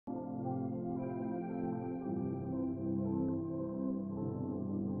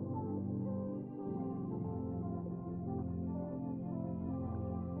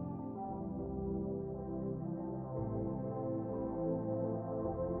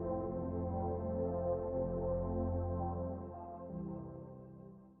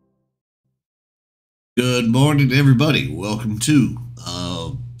Good morning, everybody. Welcome to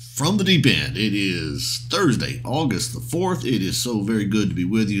From the Deep End. It is Thursday, August the 4th. It is so very good to be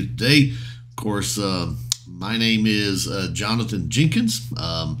with you today. Of course, my name is Jonathan Jenkins.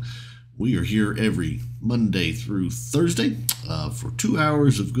 We are here every Monday through Thursday for 2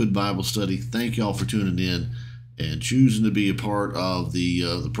 hours of good Bible study. Thank y'all for tuning in and choosing to be a part of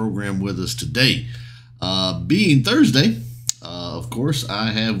the program with us today. Being Thursday, of course, we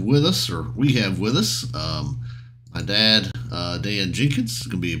have with us, my dad, Dan Jenkins, is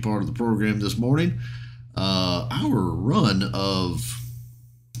going to be a part of the program this morning. Our run of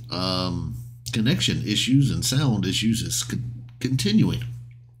connection issues and sound issues is continuing.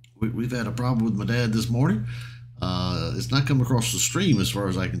 We've had a problem with my dad this morning. It's not come across the stream as far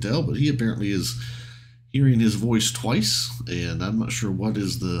as I can tell, but he apparently is hearing his voice twice, and I'm not sure what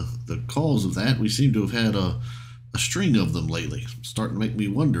is the cause of that. We seem to have had a string of them lately. It's starting to make me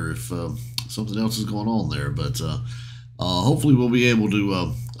wonder if something else is going on there, but hopefully we'll be able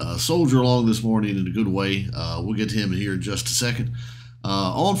to soldier along this morning in a good way. We'll get to him in here in just a second.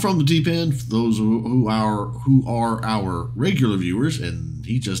 On From the Deep End, for those who are our regular viewers, and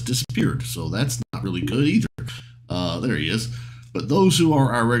he just disappeared, so that's not really good either. There he is. But those who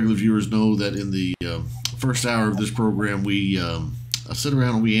are our regular viewers know that in the first hour of this program, we sit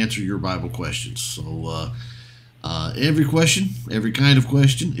around and we answer your Bible questions. So every question, every kind of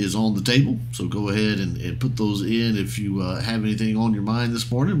question is on the table. So go ahead and put those in if you have anything on your mind this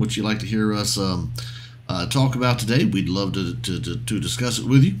morning, which you'd like to hear us talk about today. We'd love to discuss it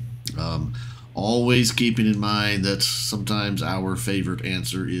with you. Always keeping in mind that sometimes our favorite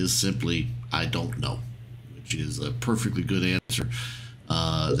answer is simply, I don't know, which is a perfectly good answer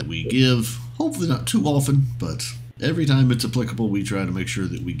that we give. Hopefully not too often, but every time it's applicable, we try to make sure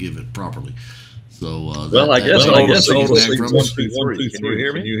that we give it properly. So, I guess all the signals back from 1, 2, 3. Can you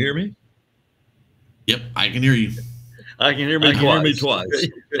hear me? Can you hear me? Yep, I can hear you. I can hear me twice.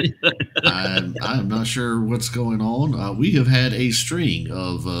 I'm not sure what's going on. We have had a string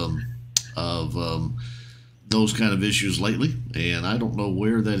of those kind of issues lately, and I don't know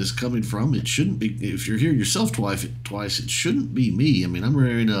where that is coming from. It shouldn't be. If you're hearing yourself twice, it shouldn't be me. I mean, I'm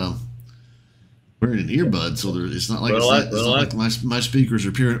wearing an earbud, so it's not like like my speakers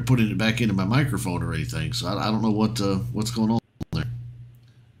are putting it back into my microphone or anything. So I don't know what's going on there.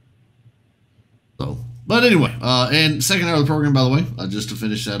 So, but anyway, and second hour of the program, by the way, just to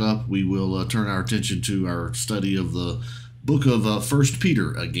finish that up, we will turn our attention to our study of the book of First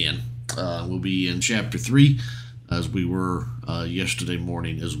Peter again. We'll be in chapter 3, as we were yesterday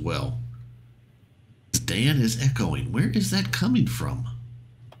morning as well. Dan is echoing. Where is that coming from?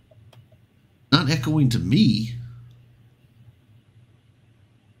 Not echoing to me.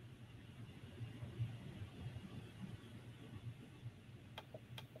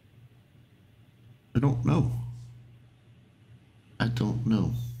 I don't know.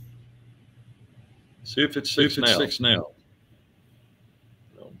 See if it's fixed now.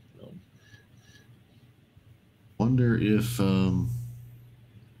 No. Wonder if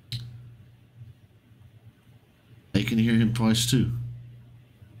they can hear him twice too.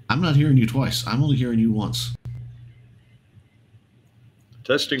 I'm not hearing you twice. I'm only hearing you once.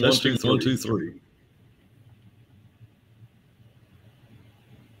 Testing 1, 2, 3.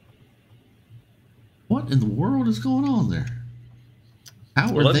 What in the world is going on there?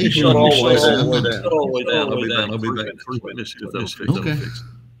 How are Let they me shut all the way down. down? I'll be back in 3 minutes. Okay.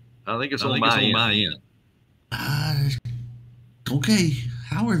 I think it's on my end. Okay.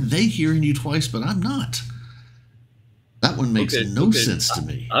 How are they hearing you twice, but I'm not? That one makes no sense to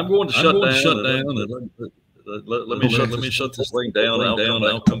me. I'm going to shut down. Let me shut this thing down.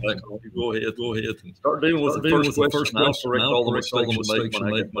 I'll come back. You go ahead and start dealing with the first question. I'll correct all the mistakes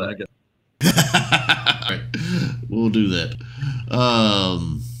when I get. All right. We'll do that.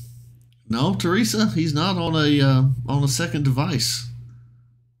 No, Teresa, he's not on a second device.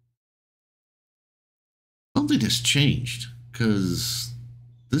 Something has changed because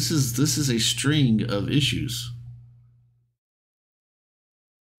this is a string of issues.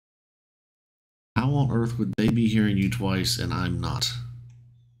 How on earth would they be hearing you twice and I'm not?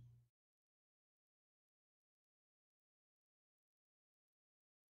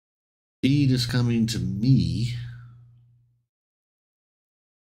 Feed is coming to me.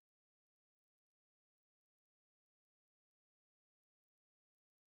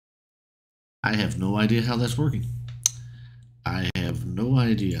 I have no idea how that's working. I have no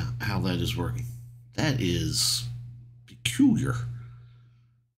idea how that is working. That is peculiar.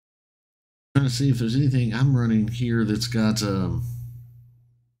 I'm trying to see if there's anything I'm running here that's got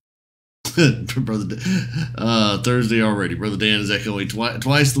Brother, Thursday already. Brother Dan is echoing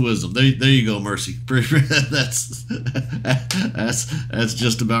twice the wisdom. There you go, Mercy. That's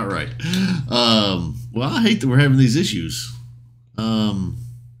just about right. Well, I hate that we're having these issues.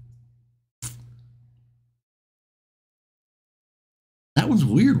 That one's a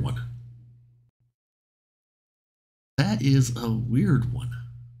weird one. That is a weird one.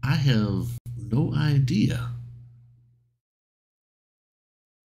 I have no idea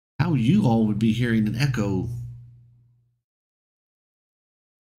how you all would be hearing an echo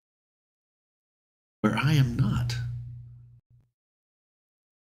where I am not.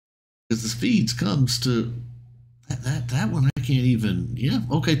 Because the speeds comes to that one I can't even. Yeah,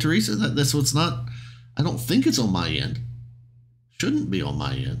 okay, Teresa, that's what's not. I don't think it's on my end. Shouldn't be on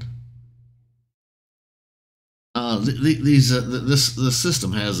my end. This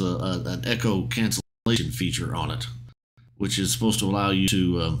system has an echo cancellation feature on it, which is supposed to allow you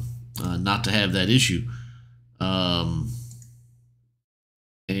to not to have that issue. And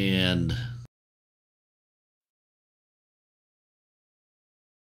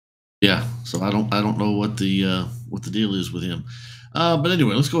yeah, so I don't know what the deal is with him. But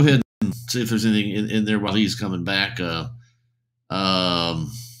anyway, let's go ahead and see if there's anything in there while he's coming back.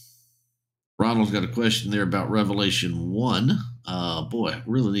 Ronald's got a question there about Revelation 1. Boy, I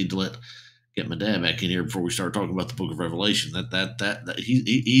really need to get my dad back in here before we start talking about the book of Revelation.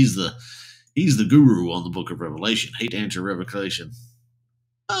 He's the guru on the book of Revelation. Hate to answer Revelation.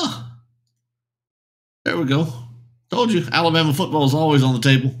 Oh, there we go. Told you, Alabama football is always on the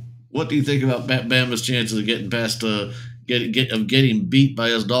table. What do you think about Bama's chances of getting past getting beat by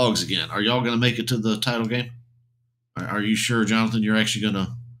us dogs again? Are y'all going to make it to the title game? Are you sure, Jonathan, you're actually going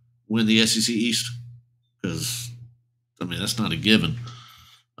to win the SEC East? Because, I mean, that's not a given.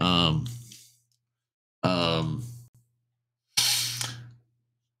 Well,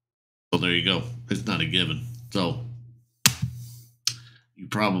 there you go. It's not a given. So you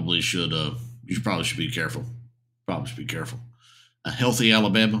probably should be careful. Probably should be careful. A healthy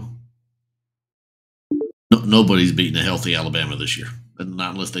Alabama. Nobody's beating a healthy Alabama this year.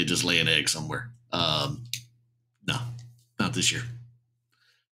 Not unless they just lay an egg somewhere. No, not this year.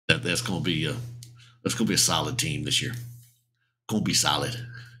 That's gonna be a solid team this year. Gonna be solid.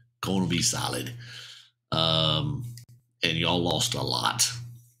 And y'all lost a lot.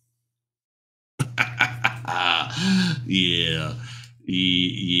 Yeah.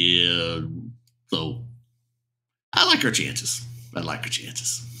 So I like our chances.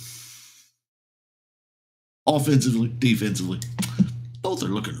 Offensively, defensively, both are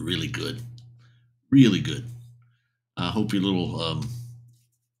looking really good. Really good. I hope your little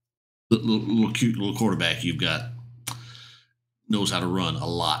cute little quarterback you've got knows how to run a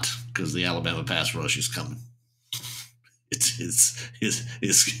lot, because the Alabama pass rush is coming. It's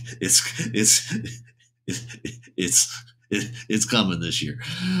coming this year.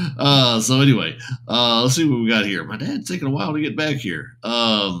 So anyway, let's see what we got here. My dad's taking a while to get back here.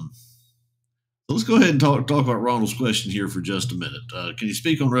 Let's go ahead and talk about Ronald's question here for just a minute. Can you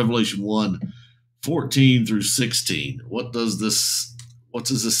speak on Revelation 1:14 through 16? What does this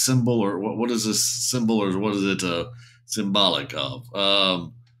symbol, or what is this symbol, or what is it symbolic of?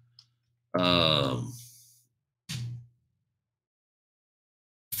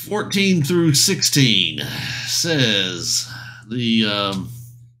 14 through 16 says the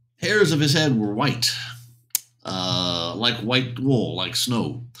hairs of his head were white, like white wool, like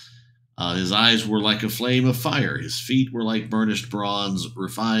snow. His eyes were like a flame of fire. His feet were like burnished bronze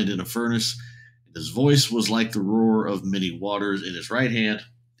refined in a furnace. His voice was like the roar of many waters. In his right hand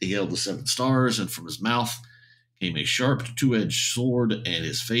he held the 7 stars, and from his mouth came a sharp two-edged sword, and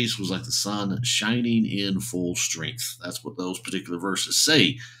his face was like the sun shining in full strength. That's what those particular verses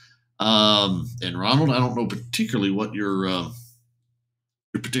say. And Ronald, I don't know particularly what your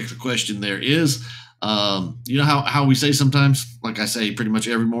particular question there is. You know how we say sometimes, like I say pretty much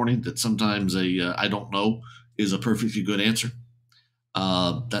every morning, that sometimes I don't know is a perfectly good answer.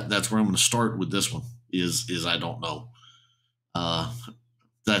 That's where I'm going to start with this one. Is I don't know. Does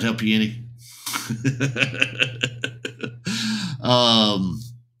that help you any?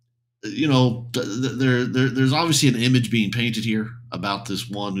 You know, there's obviously an image being painted here about this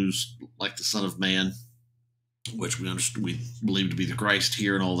one who's like the Son of Man, which we believe to be the Christ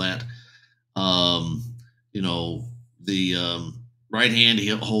here and all that. You know, the right hand he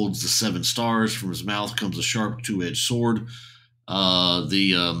holds the 7 stars. From his mouth comes a sharp two-edged sword.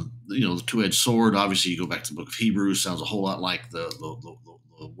 The two-edged sword, obviously you go back to the book of Hebrews, sounds a whole lot like the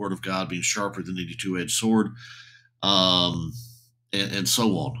word of God being sharper than any two-edged sword, and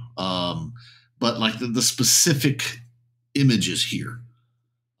so on. But like the specific images here,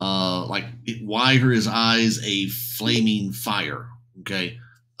 like why are his eyes a flaming fire? Okay,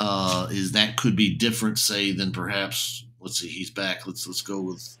 is that could be different, say, than perhaps. Let's see, he's back. Let's go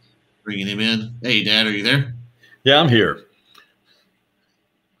with bringing him in. Hey, Dad, are you there? Yeah, I'm here.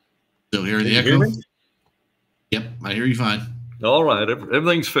 Still hearing the Can you echo? hear me? Yep, I hear you fine. All right,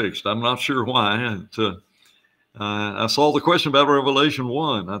 everything's fixed. I'm not sure why. I saw the question about Revelation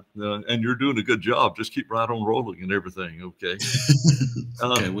 1, and you're doing a good job. Just keep right on rolling and everything, okay?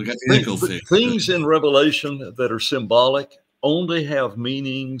 Okay, we got the echo fixed. Things in Revelation that are symbolic only have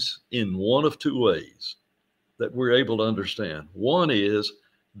meanings in one of two ways that we're able to understand. One is,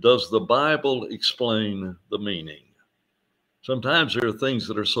 does the Bible explain the meaning? Sometimes there are things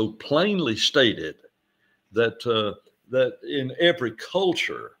that are so plainly stated that that in every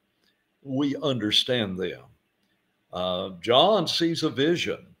culture we understand them. John sees a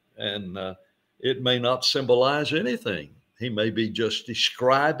vision, and it may not symbolize anything. He may be just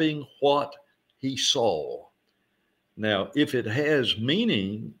describing what he saw. Now, if it has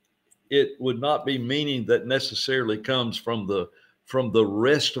meaning, it would not be meaning that necessarily comes from the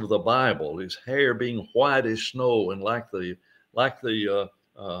rest of the Bible. His hair being white as snow, and like the like the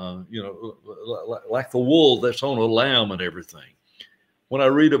wool that's on a lamb and everything. When I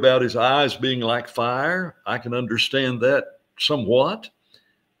read about his eyes being like fire, I can understand that somewhat.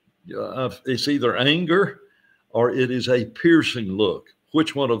 It's either anger or it is a piercing look.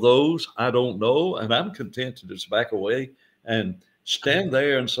 Which one of those, I don't know. And I'm content to just back away and stand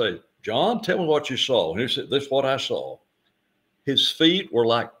there and say, John, tell me what you saw. He said, this is what I saw. His feet were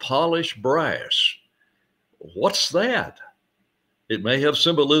like polished brass. What's that? It may have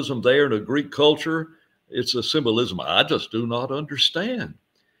symbolism there in a Greek culture. It's a symbolism I just do not understand.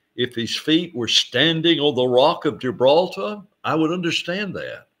 If his feet were standing on the rock of Gibraltar, I would understand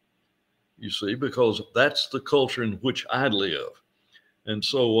that, you see, because that's the culture in which I live. And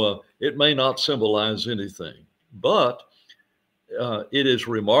so it may not symbolize anything, but it is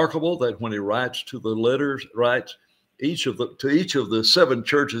remarkable that when he writes to the letters, writes to each of the 7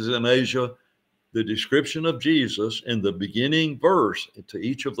 churches in Asia, the description of Jesus in the beginning verse to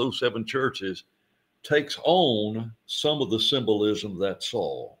each of those 7 churches takes on some of the symbolism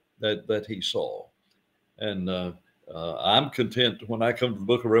that he saw. And I'm content when I come to the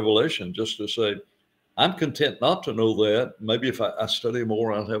book of Revelation just to say, I'm content not to know that. Maybe if I study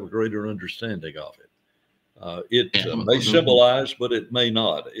more, I'll have a greater understanding of it. It may symbolize, but it may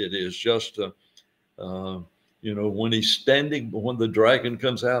not. It is just, when he's standing, when the dragon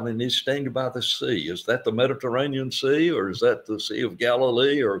comes out and he's standing by the sea, is that the Mediterranean Sea, or is that the Sea of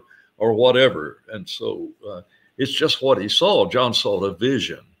Galilee, or whatever? And so it's just what he saw. John saw a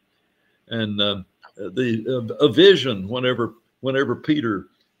vision, and a vision. Whenever Peter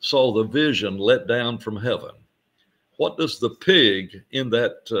saw the vision let down from heaven, what does the pig in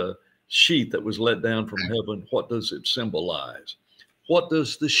that sheet that was let down from heaven, what does it symbolize? What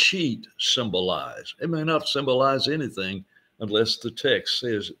does the sheet symbolize? It may not symbolize anything unless the text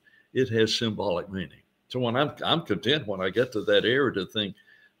says it has symbolic meaning. So when I'm content when I get to that area to think,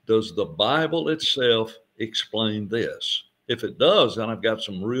 does the Bible itself explain this? If it does, then I've got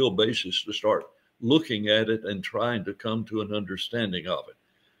some real basis to start looking at it and trying to come to an understanding of it.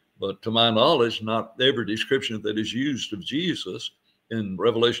 But to my knowledge, not every description that is used of Jesus in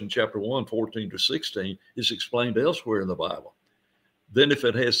Revelation chapter 1, 14 to 16 is explained elsewhere in the Bible. Then if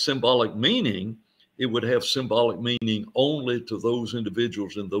it has symbolic meaning, it would have symbolic meaning only to those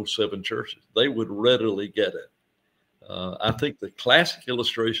individuals in those 7 churches. They would readily get it. I think the classic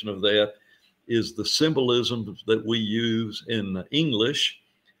illustration of that is the symbolism that we use in English,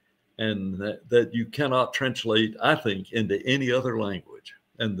 and that you cannot translate, I think, into any other language.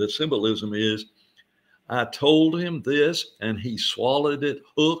 And the symbolism is, I told him this, and he swallowed it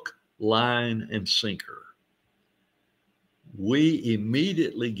hook, line, and sinker. We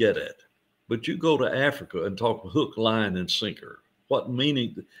immediately get it. But you go to Africa and talk hook, line, and sinker. What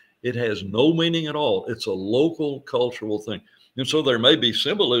meaning? It has no meaning at all. It's a local cultural thing. And so there may be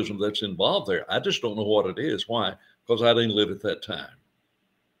symbolism that's involved there. I just don't know what it is. Why? Because I didn't live at that time.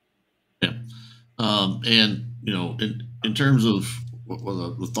 Yeah. And, in terms of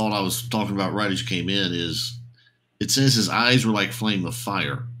the thought I was talking about right as you came in is, it says his eyes were like flame of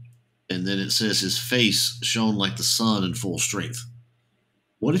fire. And then it says his face shone like the sun in full strength.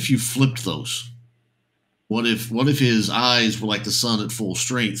 What if you flipped those? What if his eyes were like the sun at full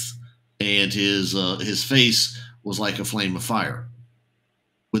strength, and his face was like a flame of fire?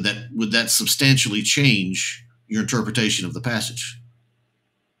 Would that substantially change your interpretation of the passage?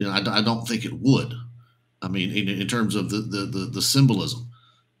 I don't think it would. I mean, in terms of the symbolism,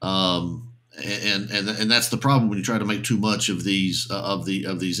 And that's the problem when you try to make too much of these of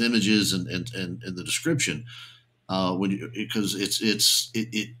these images and the description, when you, because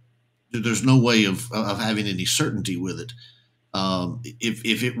there's no way of having any certainty with it.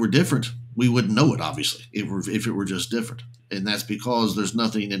 If it were different, we wouldn't know it, obviously, if it were just different. And that's because there's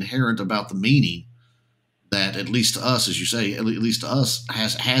nothing inherent about the meaning that, at least to us, as you say, at least to us,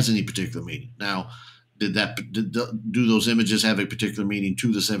 has any particular meaning. Now, do those images have a particular meaning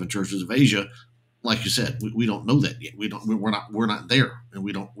to the seven churches of Asia? Like you said, we don't know that yet. We're not there, and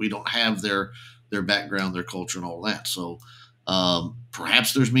we don't have their background, their culture, and all that. So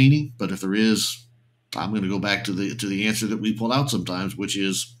perhaps there's meaning, but if there is, I'm going to go back to the answer that we pull out sometimes, which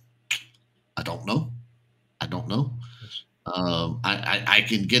is, I don't know. I don't know. I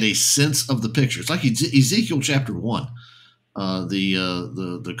can get a sense of the picture. It's like Ezekiel chapter 1.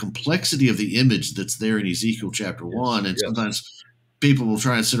 The complexity of the image that's there in Ezekiel chapter 1, and sometimes people will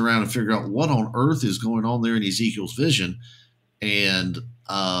try and sit around and figure out what on earth is going on there in Ezekiel's vision. And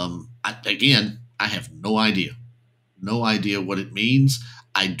again, I have no idea what it means.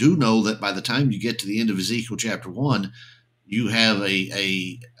 I do know that by the time you get to the end of Ezekiel chapter 1, you have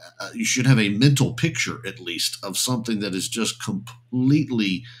you should have a mental picture, at least, of something that is just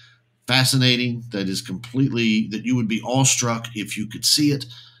completely fascinating, that you would be awestruck if you could see it.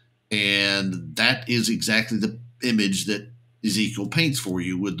 And that is exactly the image that Ezekiel paints for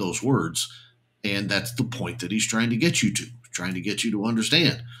you with those words. And that's the point that he's trying to get you to,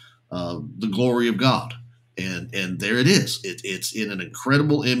 understand the glory of God. And there it is. It's in an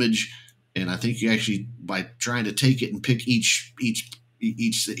incredible image. And I think you actually, by trying to take it and pick each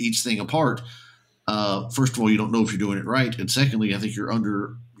thing apart, first of all, you don't know if you're doing it right, and secondly, I think you're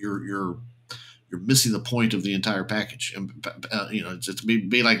missing the point of the entire package. And it's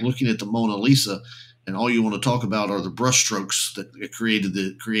be like looking at the Mona Lisa, and all you want to talk about are the brushstrokes that created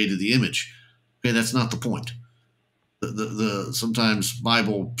the image. Okay, that's not the point. The sometimes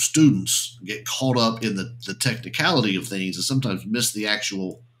Bible students get caught up in the technicality of things and sometimes miss the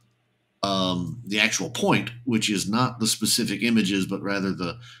actual point, which is not the specific images, but rather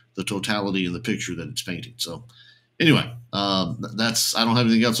the totality and the picture that it's painting. So anyway, I don't have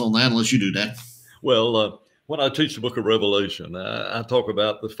anything else on that unless you do, Dad. Well, when I teach the book of Revelation, I talk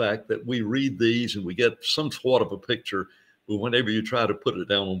about the fact that we read these and we get some sort of a picture, but whenever you try to put it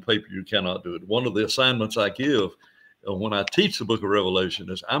down on paper, you cannot do it. One of the assignments I give when I teach the book of Revelation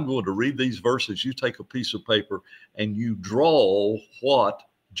is I'm going to read these verses. You take a piece of paper and you draw what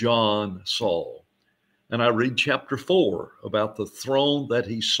John saw. And I read chapter 4 about the throne that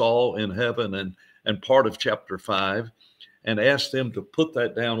he saw in heaven and part of chapter 5, and ask them to put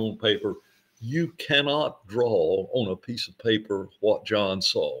that down on paper. You cannot draw on a piece of paper what John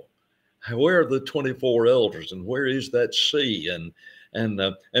saw. Where are the 24 elders, and where is that sea,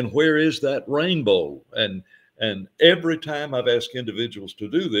 and where is that rainbow? And every time I've asked individuals to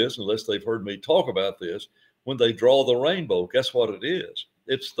do this, unless they've heard me talk about this, when they draw the rainbow, guess what it is?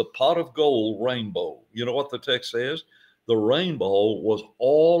 It's the pot of gold rainbow. You know what the text says? The rainbow was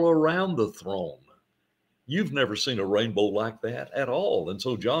all around the throne. You've never seen a rainbow like that at all. And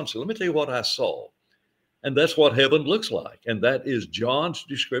so John said, let me tell you what I saw. And that's what heaven looks like. And that is John's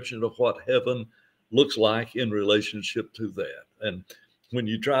description of what heaven looks like in relationship to that. And when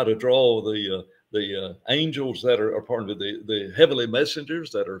you try to draw the angels that are part of the heavenly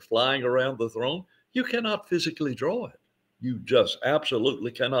messengers that are flying around the throne, you cannot physically draw it. You just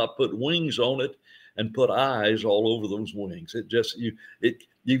absolutely cannot put wings on it and put eyes all over those wings.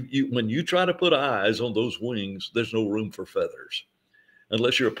 When you try to put eyes on those wings, there's no room for feathers.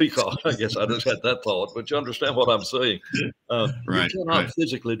 Unless you're a peacock, I guess I just had that thought, but you understand what I'm saying. You cannot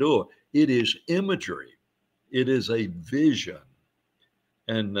physically do it. It is imagery. It is a vision.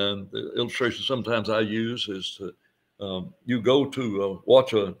 And the illustration sometimes I use is you go to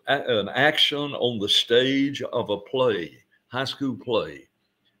watch an action on the stage of a play, high school play.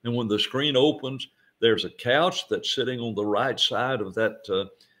 And when the screen opens, there's a couch that's sitting on the right side of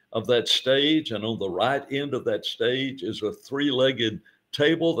that stage. And on the right end of that stage is a three-legged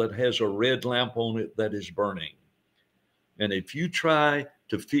table that has a red lamp on it that is burning. And if you try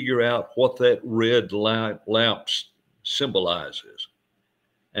to figure out what that red lamp symbolizes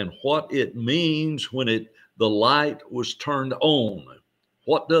and what it means when the light was turned on,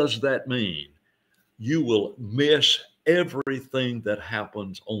 what does that mean? You will miss everything that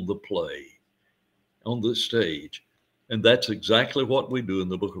happens on the play, on the stage. And that's exactly what we do in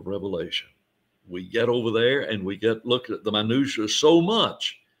the book of Revelation. We get over there and we look at the minutiae so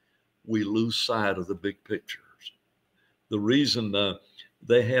much, we lose sight of the big pictures. The reason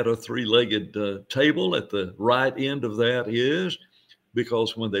they had a three-legged table at the right end of that is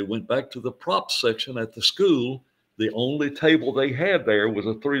because when they went back to the prop section at the school, the only table they had there was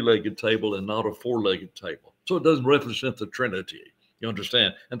a three-legged table and not a four-legged table. So it doesn't represent the Trinity. You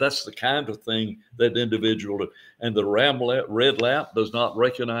understand? And that's the kind of thing that individual, and the red lamp does not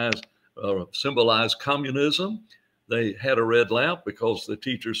symbolize communism. They had a red lamp because the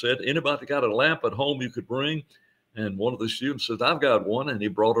teacher said, anybody got a lamp at home you could bring? And one of the students said, I've got one. And he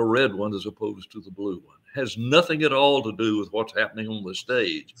brought a red one as opposed to the blue one. Has nothing at all to do with what's happening on the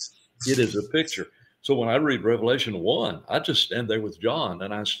stage. It is a picture. So when I read Revelation 1, I just stand there with John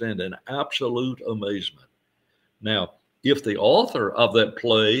and I stand in absolute amazement. Now, if the author of that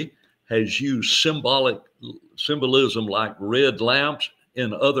play has used symbolism like red lamps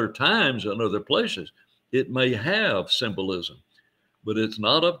in other times and other places, it may have symbolism, but it's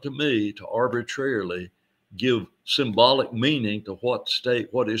not up to me to arbitrarily give symbolic meaning to what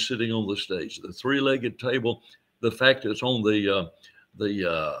is sitting on the stage. The three-legged table, the fact it's on the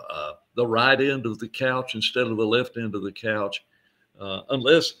right end of the couch instead of the left end of the couch,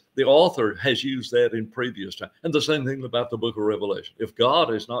 unless the author has used that in previous time. And the same thing about the book of Revelation. If God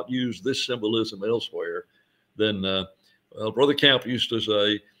has not used this symbolism elsewhere, then, well, Brother Camp used to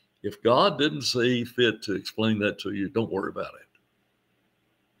say, if God didn't see fit to explain that to you, don't worry about it.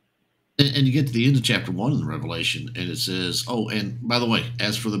 And you get to the end of chapter 1 in the Revelation, and it says, oh, and by the way,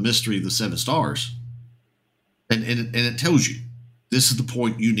 as for the mystery of the 7 stars, and it tells you, this is the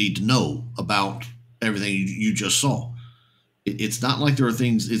point you need to know about everything you just saw. It's not like there are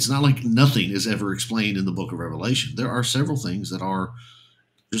things, it's not like nothing is ever explained in the book of Revelation. There are several things that are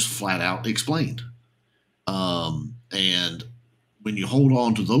just flat out explained. And when you hold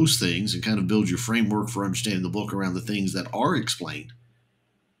on to those things and kind of build your framework for understanding the book around the things that are explained,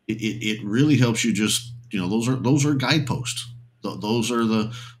 it really helps you just, those are guideposts. Those are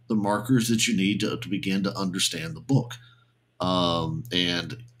the markers that you need to begin to understand the book.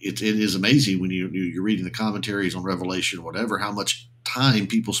 And it is amazing when you're reading the commentaries on Revelation or whatever, how much time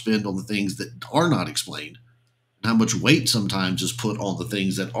people spend on the things that are not explained, and how much weight sometimes is put on the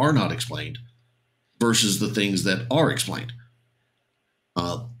things that are not explained versus the things that are explained.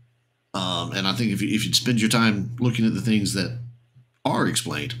 And I think if you'd spend your time looking at the things that are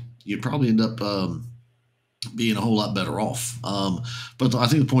explained, you'd probably end up being a whole lot better off. But I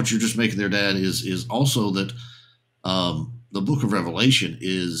think the point you're just making there, Dad, is also that the book of Revelation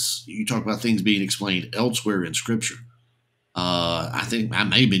is, you talk about things being explained elsewhere in Scripture. I think I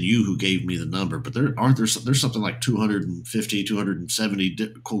may have been you who gave me the number, but there's something like 250, 270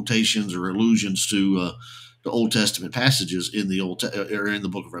 quotations or allusions to the Old Testament passages in the in the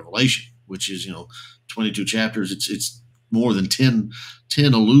book of Revelation, which is 22 chapters. It's more than 10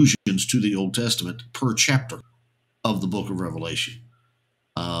 allusions to the Old Testament per chapter of the book of Revelation.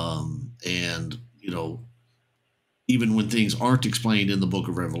 And even when things aren't explained in the book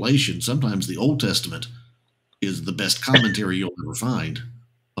of Revelation, sometimes the Old Testament is the best commentary you'll ever find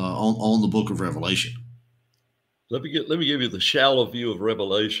on the book of Revelation. Let me give you the shallow view of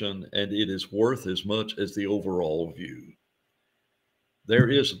Revelation, and it is worth as much as the overall view. There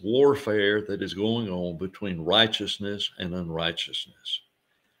is warfare that is going on between righteousness and unrighteousness.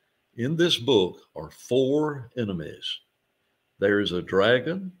 In this book are 4 enemies. There is a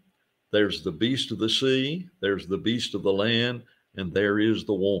dragon, there's the beast of the sea, there's the beast of the land, and there is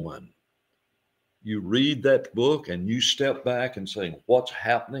the woman. You read that book and you step back and say, what's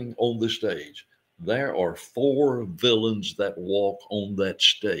happening on the stage? There are 4 villains that walk on that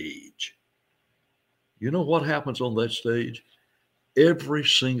stage. You know what happens on that stage? Every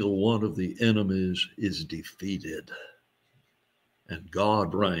single one of the enemies is defeated, and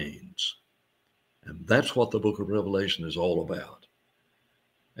God reigns. And that's what the book of Revelation is all about.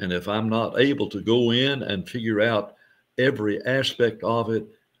 And if I'm not able to go in and figure out every aspect of it,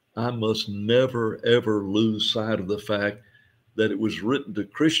 I must never, ever lose sight of the fact that it was written to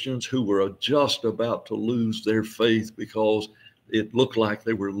Christians who were just about to lose their faith because it looked like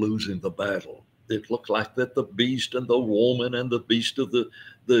they were losing the battle. It looked like that the beast and the woman and the beast of the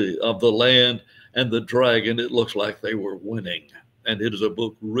land and the dragon, it looks like they were winning. And it is a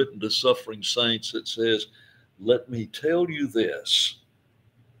book written to suffering saints that says, let me tell you this,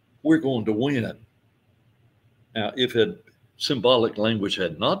 we're going to win. Now, if symbolic language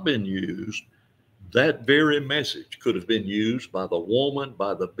had not been used, that very message could have been used by the woman,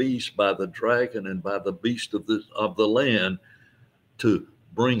 by the beast, by the dragon, and by the beast of the land to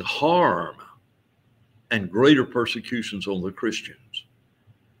bring harm and greater persecutions on the Christians.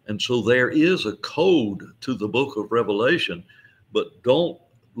 And so there is a code to the book of Revelation, but don't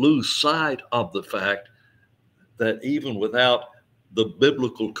lose sight of the fact that even without the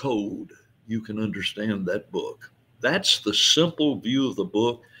biblical code, you can understand that book. That's the simple view of the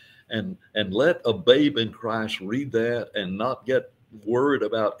book. And let a babe in Christ read that and not get worried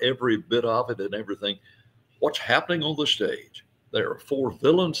about every bit of it and everything. What's happening on the stage? There are four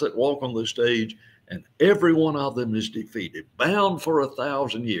villains that walk on the stage, and every one of them is defeated, bound for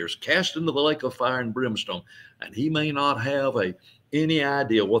 1,000 years, cast into the lake of fire and brimstone. And he may not have any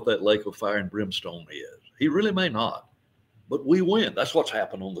idea what that lake of fire and brimstone is. He really may not. But we win. That's what's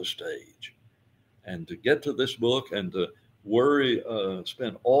happened on the stage. And to get to this book and to worry,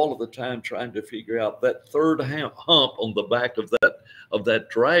 spend all of the time trying to figure out that third hump on the back of that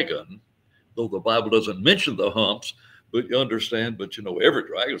dragon, though the Bible doesn't mention the humps, but you understand, but every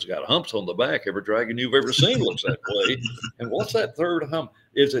dragon's got humps on the back. Every dragon you've ever seen looks that way. And what's that third hump?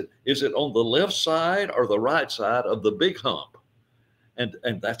 Is it on the left side or the right side of the big hump?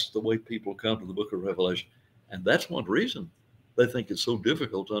 And that's the way people come to the book of Revelation. And that's one reason they think it's so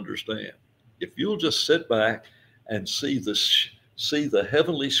difficult to understand. If you'll just sit back and see the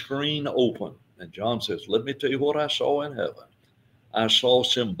heavenly screen open, and John says, let me tell you what I saw in heaven. I saw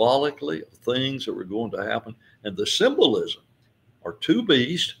symbolically things that were going to happen. And the symbolism are two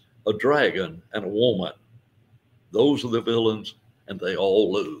beasts, a dragon, and a woman. Those are the villains, and they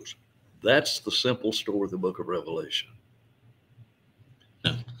all lose. That's the simple story of the book of Revelation.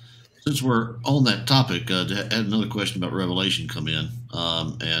 Yeah. Since we're on that topic, I had another question about Revelation come in,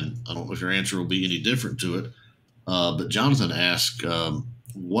 and I don't know if your answer will be any different to it, but Jonathan asked,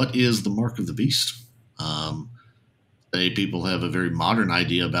 what is the mark of the beast? People have a very modern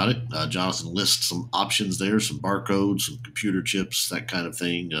idea about it. Jonathan lists some options there, some barcodes, some computer chips, that kind of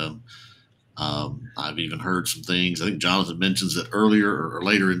thing. I've even heard some things. I think Jonathan mentions it earlier or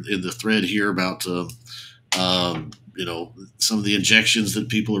later in the thread here about some of the injections that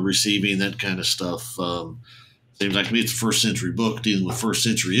people are receiving, that kind of stuff. Seems like to me it's a first century book dealing with first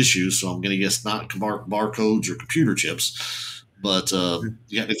century issues, so I'm going to guess not barcodes or computer chips. But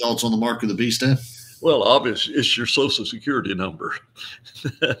you got any thoughts on the mark of the beast, Dad? Well, obviously, it's your social security number.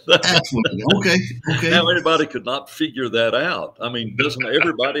 Absolutely. Okay. Now, anybody could not figure that out. I mean, doesn't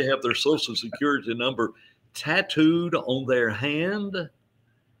everybody have their social security number tattooed on their hand?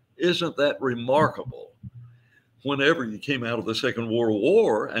 Isn't that remarkable? Whenever you came out of the Second World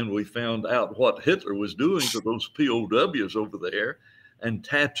War and we found out what Hitler was doing to those POWs over there and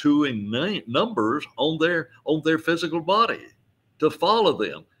tattooing numbers on their physical body to follow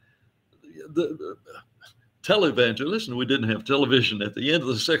them. The televangelists, and we didn't have television at the end of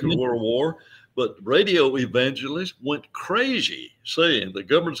the Second World War, but radio evangelists went crazy saying the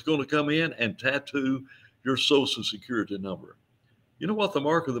government's going to come in and tattoo your social security number. You know what the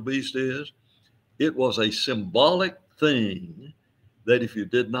mark of the beast is? It was a symbolic thing that if you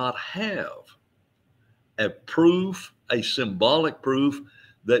did not have a symbolic proof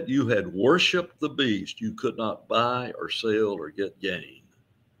that you had worshiped the beast, you could not buy or sell or get gain.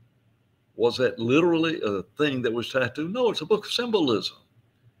 Was that literally a thing that was tattooed? No, it's a book of symbolism.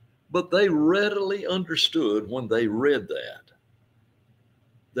 But they readily understood when they read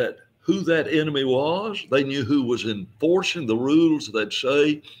that who that enemy was. They knew who was enforcing the rules that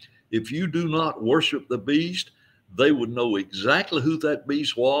say, if you do not worship the beast, they would know exactly who that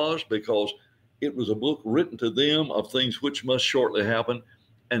beast was, because it was a book written to them of things which must shortly happen.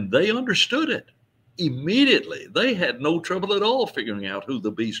 And they understood it immediately. They had no trouble at all figuring out who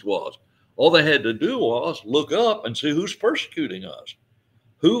the beast was. All they had to do was look up and see who's persecuting us.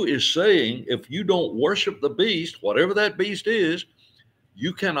 Who is saying, if you don't worship the beast, whatever that beast is,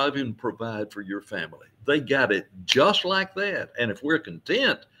 you cannot even provide for your family. They got it just like that. And if we're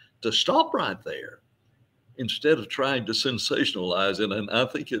content to stop right there, instead of trying to sensationalize it, and I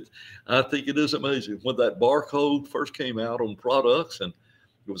think it is amazing when that barcode first came out on products, and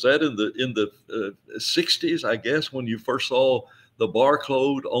was that in the 60s, I guess, when you first saw the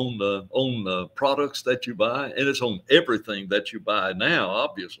barcode on the products that you buy, and it's on everything that you buy now.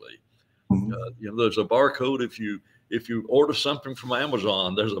 Obviously, there's a barcode if you order something from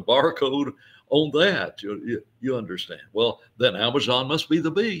Amazon. There's a barcode on that. You understand? Well, then Amazon must be the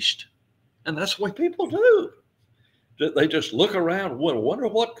beast, and that's what people do. They just look around. Well, wonder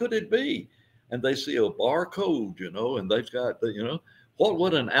what could it be, and they see a barcode, and they've got What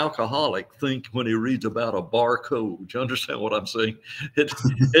would an alcoholic think when he reads about a barcode? You understand what I'm saying?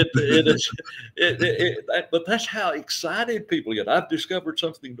 But that's how excited people get. I've discovered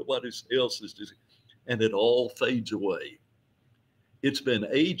something nobody else is discovering, and it all fades away. It's been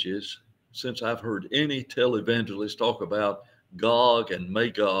ages since I've heard any televangelist talk about Gog and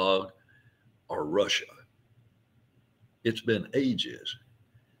Magog or Russia. It's been ages.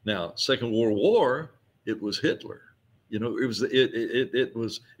 Now, Second World War, it was Hitler. It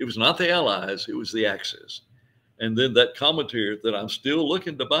was not the Allies, it was the Axis. And then that commentary that I'm still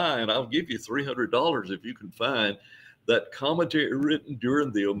looking to buy, and I'll give you $300 if you can find that commentary written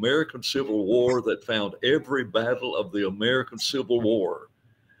during the American Civil War that found every battle of the American Civil War.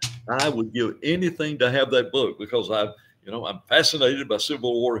 I would give anything to have that book, because I'm fascinated by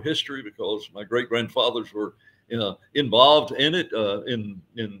Civil War history, because my great grandfathers were involved in it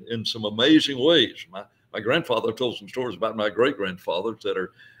in some amazing ways. My grandfather told some stories about my great grandfathers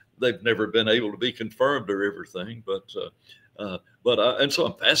they've never been able to be confirmed or everything, and so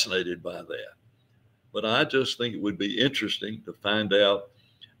I'm fascinated by that. But I just think it would be interesting to find out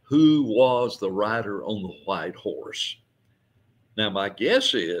who was the rider on the white horse. Now, my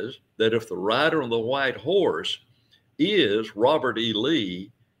guess is that if the rider on the white horse is Robert E. Lee,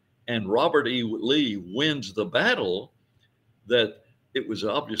 and Robert E. Lee wins the battle, that it was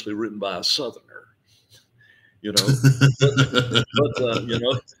obviously written by a Southerner,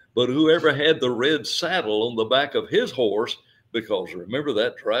 but whoever had the red saddle on the back of his horse, because remember,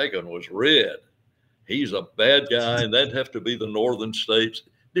 that dragon was red. He's a bad guy, and that'd have to be the northern states,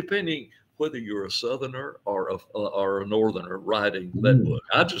 depending whether you're a Southerner or a Northerner writing that book.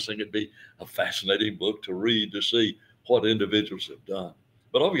 I just think it'd be a fascinating book to read, to see what individuals have done.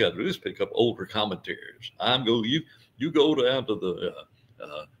 But all you got to do is pick up older commentaries. You go down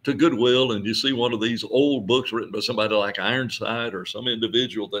to Goodwill, and you see one of these old books written by somebody like Ironside, or some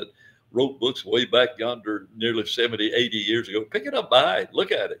individual that wrote books way back yonder nearly 70, 80 years ago. Pick it up, buy it,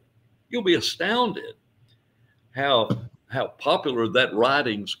 look at it. You'll be astounded how popular that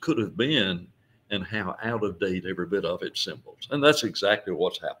writings could have been, and how out of date every bit of its symbols. And that's exactly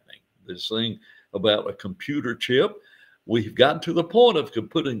what's happening. This thing about a computer chip, we've gotten to the point of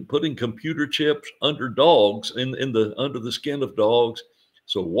putting computer chips under dogs, under the skin of dogs.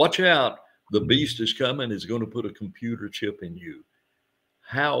 So watch out, the beast is coming. It's going to put a computer chip in you.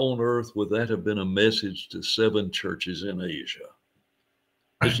 How on earth would that have been a message to 7 churches in Asia?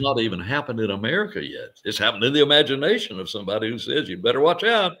 It's not even happened in America yet. It's happened in the imagination of somebody who says, you better watch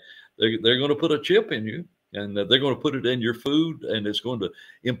out. They're going to put a chip in you, and they're going to put it in your food, and it's going to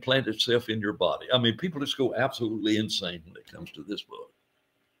implant itself in your body. I mean, people just go absolutely insane when it comes to this book.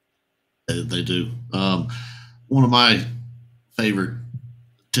 They do. One of my favorite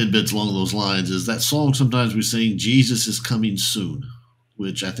tidbits along those lines is that song sometimes we sing, Jesus is Coming Soon,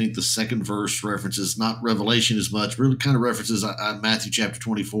 which I think the second verse references not Revelation as much, really kind of references Matthew chapter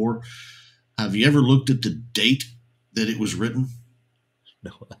 24. Have you ever looked at the date that it was written?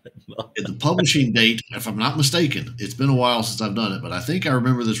 No, not. The publishing date, if I'm not mistaken, it's been a while since I've done it, but I think I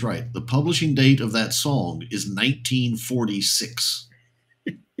remember this right. The publishing date of that song is 1946,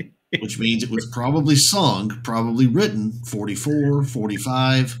 which means it was probably sung, probably written 44,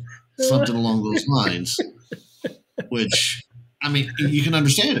 45, something along those lines, which, I mean, you can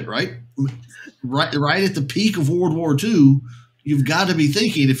understand it, right? Right at the peak of World War II, you've got to be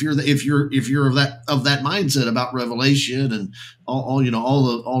thinking, if you're of that mindset about Revelation and all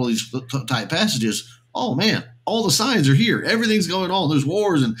these type passages. Oh man, all the signs are here. Everything's going on. There's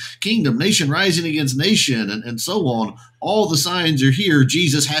wars and kingdom, nation rising against nation, and so on. All the signs are here.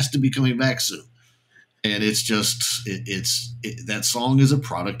 Jesus has to be coming back soon, and it's just that song is a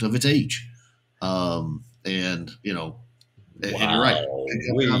product of its age, and you know. And you're right.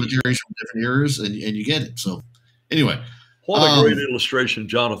 Commentaries from different eras, and you get it. So, anyway, what a great illustration,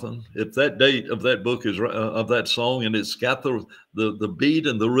 Jonathan! If that date of that book is of that song, and it's got the beat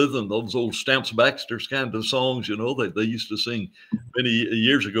and the rhythm, those old Stamps Baxter's kind of songs, they used to sing many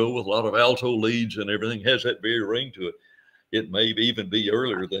years ago with a lot of alto leads and everything, has that very ring to it. It may even be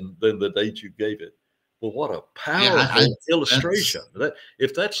earlier than the date you gave it. Well, what a powerful illustration! That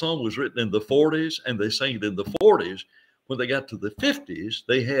if that song was written in the 40s and they sang it in the 40s. When they got to the 50s,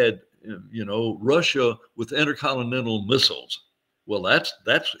 they had, Russia with intercontinental missiles. Well, that's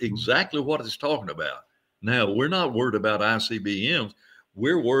exactly what it's talking about. Now, we're not worried about ICBMs.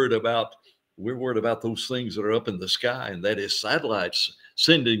 We're worried about those things that are up in the sky, and that is satellites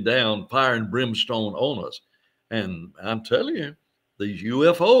sending down fire and brimstone on us. And I'm telling you, these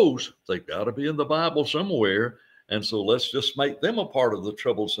UFOs, they've got to be in the Bible somewhere. And so let's just make them a part of the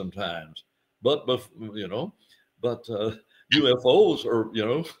troublesome times. But UFOs are,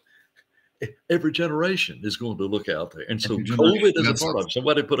 every generation is going to look out there. And so COVID is a part of it.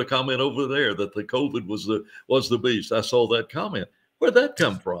 Somebody put a comment over there that the COVID was the beast. I saw that comment. Where'd that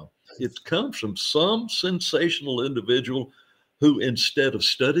come from? It comes from some sensational individual who, instead of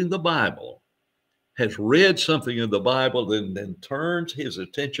studying the Bible, has read something in the Bible and then turns his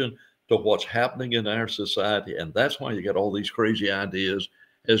attention to what's happening in our society. And that's why you get all these crazy ideas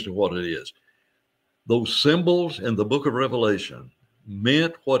as to what it is. Those symbols in the book of Revelation,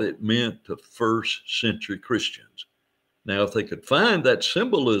 meant what it meant to first century Christians. Now, if they could find that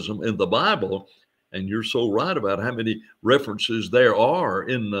symbolism in the Bible, and you're so right about how many references there are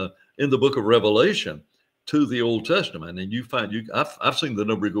in the book of Revelation to the Old Testament, and you find I've seen the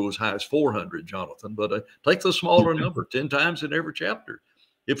number go as high as 400, Jonathan, but take the smaller number, 10 times in every chapter.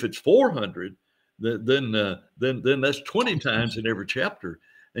 If it's 400, then that's 20 times in every chapter,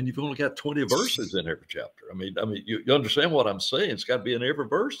 and you've only got 20 verses in every chapter. I mean, you understand what I'm saying? It's got to be in every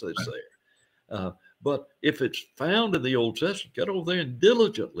verse that's there. But if it's found in the Old Testament, get over there and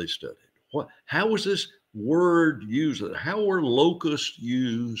diligently study it. How was this word used? How were locusts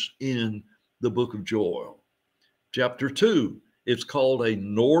used in the book of Joel? Chapter 2, it's called a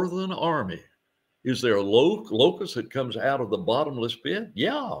northern army. Is there a locust that comes out of the bottomless pit?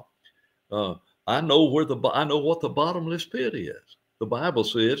 Yeah. I know what the bottomless pit is. The Bible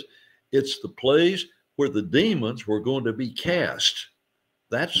says it's the place where the demons were going to be cast.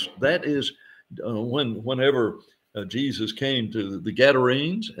 That is whenever Jesus came to the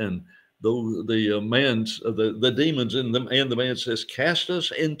Gadarenes, and the demons in them, and the man says, "Cast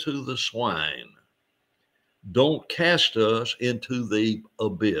us into the swine. Don't cast us into the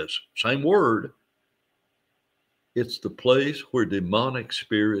abyss." Same word. It's the place where demonic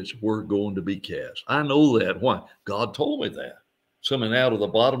spirits were going to be cast. I know that. Why? God told me that. Something out of the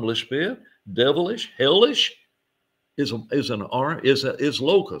bottomless pit, devilish, hellish, is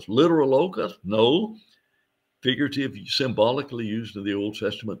locust. Literal locust? No. Figurative, symbolically used in the Old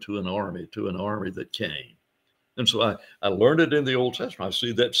Testament to an army that came. And so I learned it in the Old Testament. I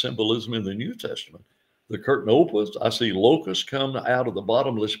see that symbolism in the New Testament. The curtain opens, I see locusts come out of the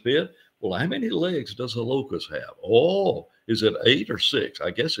bottomless pit. Well, how many legs does a locust have? Oh, is it 8 or 6? I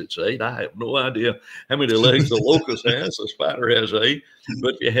guess it's 8. I have no idea how many legs a locust has. A spider has 8.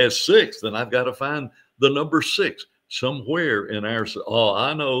 But if it has 6, then I've got to find the number 6 somewhere in our. Oh,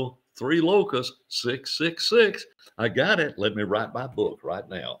 I know. 3 locusts, 666. I got it. Let me write my book right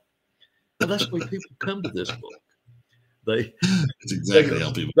now. And that's why people come to this book. It's exactly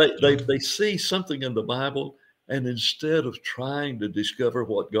how people they see something in the Bible, and instead of trying to discover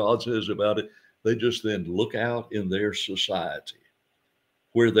what God says about it, they just then look out in their society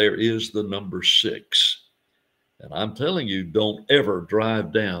where there is the number 6. And I'm telling you, don't ever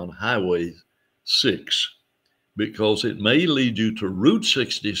drive down Highway 6, because it may lead you to Route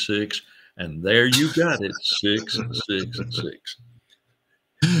 66, and there you got it, 666.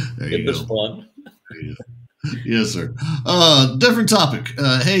 There you It was go. fun. Yes, sir. Different topic.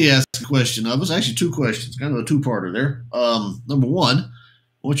 Hey, asked a question of us. Actually, 2 questions. Kind of a 2-parter there. Number 1,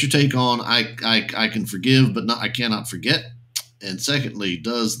 what's your take on I can forgive, but I cannot forget? And secondly,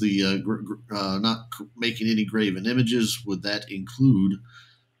 does the not making any graven images, would that include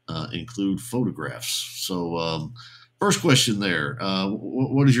photographs? So, first question there.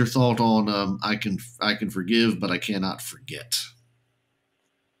 What is your thought on I can forgive, but I cannot forget?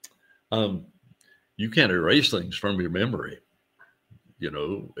 You can't erase things from your memory. You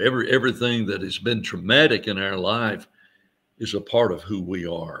know, everything that has been traumatic in our life is a part of who we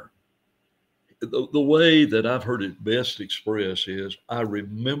are. The way that I've heard it best expressed is, I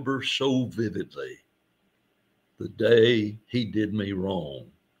remember so vividly the day he did me wrong.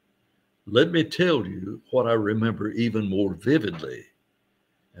 Let me tell you what I remember even more vividly,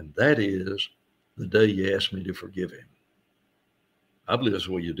 and that is the day you asked me to forgive him. I believe that's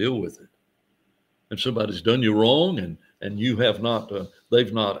the way you deal with it. And somebody's done you wrong, and you have not,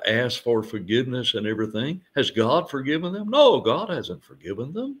 they've not asked for forgiveness and everything. Has God forgiven them? No, God hasn't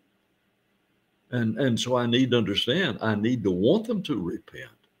forgiven them. And so I need to understand, I need to want them to repent.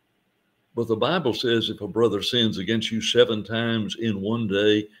 But the Bible says if a brother sins against you 7 times in one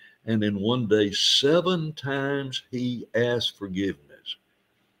day, and in one day 7 times he asks forgiveness,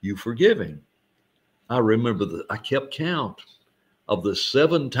 you forgive him. I remember that I kept count of the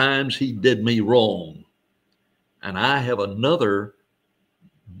 7 times he did me wrong. And I have another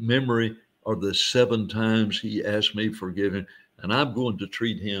memory of the 7 times he asked me forgiven. And I'm going to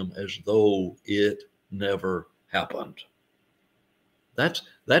treat him as though it never happened. That's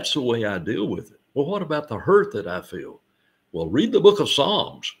the way I deal with it. Well, what about the hurt that I feel? Well, read the book of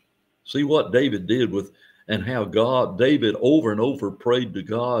Psalms. See what David did and how David over and over prayed to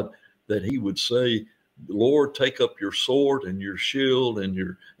God that he would say, Lord, take up your sword and your shield and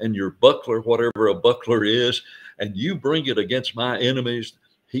your buckler, whatever a buckler is, and you bring it against my enemies.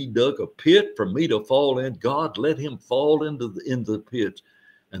 He dug a pit for me to fall in. God, let him fall into the pit.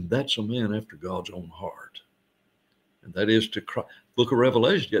 And that's a man after God's own heart. And that is to cry. Book of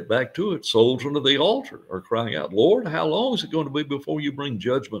Revelation, get back to it. Souls under the altar are crying out, Lord, how long is it going to be before you bring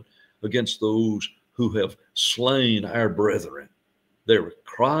judgment against those who have slain our brethren? They're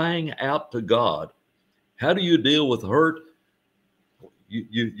crying out to God. How do you deal with hurt?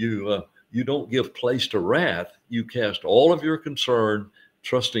 You don't give place to wrath. You cast all of your concern,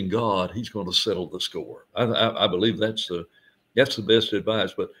 trusting God. He's going to settle the score. I believe that's the best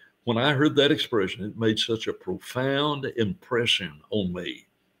advice. But when I heard that expression, it made such a profound impression on me.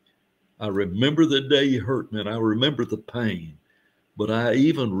 I remember the day he hurt me, and I remember the pain, but I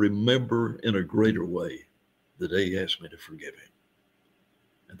even remember in a greater way the day he asked me to forgive him.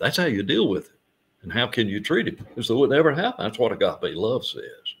 And that's how you deal with it. And how can you treat him? As though it never happened. That's what agape love says.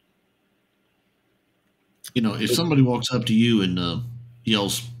 You know, if somebody walks up to you and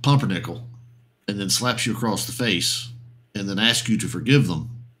yells pumpernickel and then slaps you across the face and then asks you to forgive them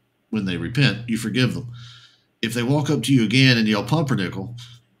when they repent, you forgive them. If they walk up to you again and yell pumpernickel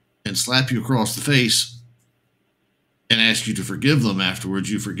and slap you across the face and ask you to forgive them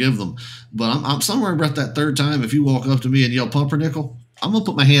afterwards, you forgive them. But I'm somewhere about that third time. If you walk up to me and yell pumpernickel, I'm going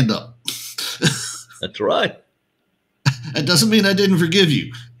to put my hand up. That's right. That doesn't mean I didn't forgive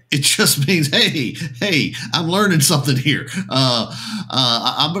you. It just means, hey, I'm learning something here.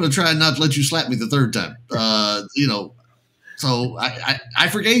 I'm going to try not to let you slap me the third time. So I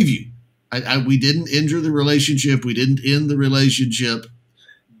forgave you. We didn't injure the relationship. We didn't end the relationship.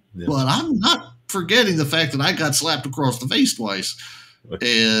 Yeah. But I'm not forgetting the fact that I got slapped across the face twice.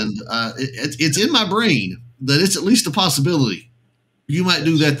 And it's in my brain that it's at least a possibility you might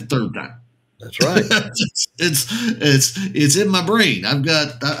do that the third time. That's right. it's in my brain. I've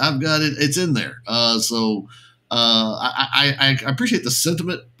got it. It's in there. So I appreciate the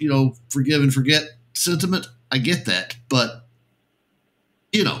sentiment. Forgive and forget sentiment. I get that, but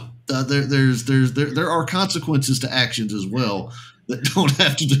there are consequences to actions as well that don't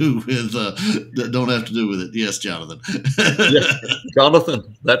have to do with it. Yes, Jonathan. Yes,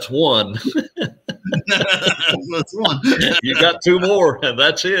 Jonathan, that's one. That's one. You got two more, and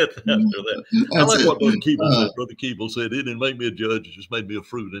that's it. After that, I like what Brother Keeble said. Brother Keeble said, "It didn't make me a judge; it just made me a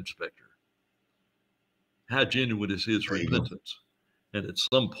fruit inspector." How genuine is his repentance? And at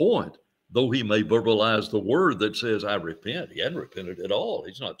some point, though he may verbalize the word that says, "I repent," he hadn't repented at all.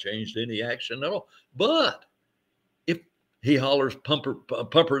 He's not changed any action at all. But if he hollers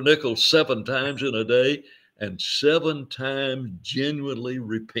pumpernickel 7 times in a day and 7 times genuinely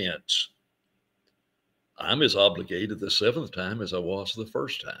repents, I'm as obligated the 7th time as I was the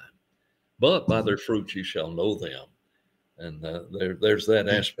first time. But by their fruits you shall know them. And there's that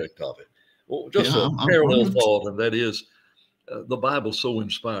aspect of it. Well, just a parallel thought, and that is the Bible's so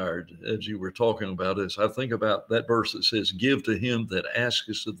inspired, as you were talking about this. I think about that verse that says, "Give to him that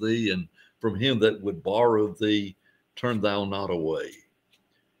asketh of thee, and from him that would borrow of thee, turn thou not away."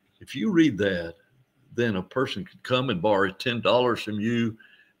 If you read that, then a person could come and borrow $10 from you,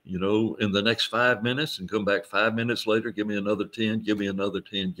 in the next 5 minutes, and come back 5 minutes later, give me another 10, give me another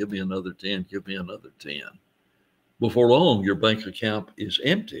 10, give me another 10, give me another 10. Before long, your bank account is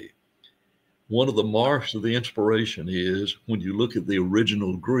empty. One of the marks of the inspiration is, when you look at the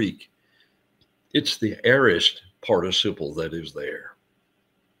original Greek, it's the aorist participle that is there.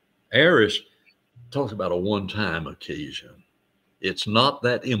 Aorist talks about a one-time occasion. It's not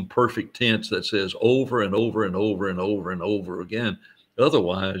that imperfect tense that says over and over and over and over and over again.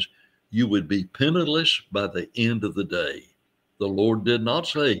 Otherwise, you would be penniless by the end of the day. The Lord did not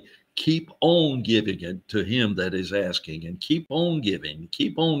say, keep on giving it to him that is asking, and keep on giving,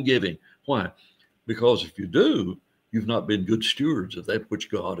 keep on giving. Why? Because if you do, you've not been good stewards of that which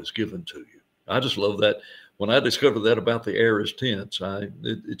God has given to you. I just love that. When I discovered that about the aorist tense,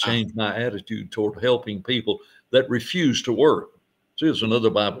 it changed my attitude toward helping people that refuse to work. See, it's another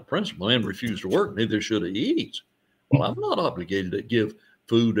Bible principle. Man refused to work, neither should he eat. Well, I'm not obligated to give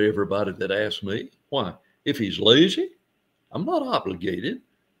food to everybody that asks me. Why? If he's lazy, I'm not obligated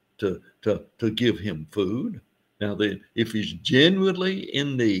to give him food. Now, then, if he's genuinely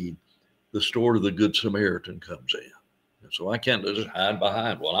in need, the story of the Good Samaritan comes in. And so I can't just hide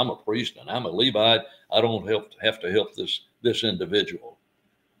behind, well, I'm a priest and I'm a Levite, I don't have to help this individual.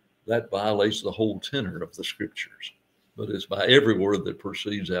 That violates the whole tenor of the scriptures. But it's by every word that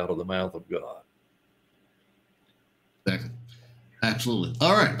proceeds out of the mouth of God. Exactly. Absolutely.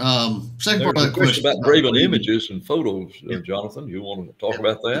 All right. Second part of that question about graven images and photos, Jonathan. You want to talk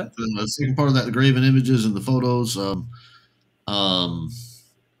about that? The second part of that, the graven images and the photos.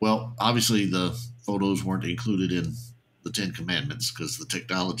 Well, obviously the photos weren't included in the 10 Commandments because the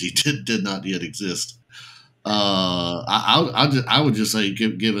technology did not yet exist. I would just say,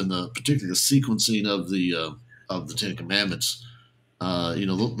 given the particular sequencing of the 10 Commandments,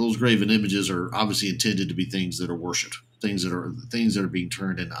 those graven images are obviously intended to be things that are worshipped, things that are being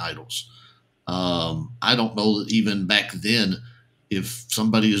turned into idols. I don't know that even back then if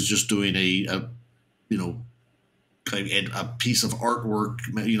somebody is just doing a you know a piece of artwork,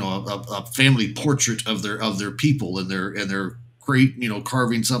 a family portrait of their people, and they're great,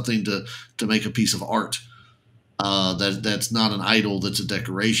 carving something to make a piece of art. That's not an idol. That's a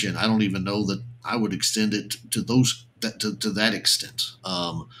decoration. I don't even know that I would extend it to that extent.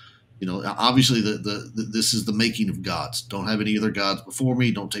 Obviously, this is the making of gods. Don't have any other gods before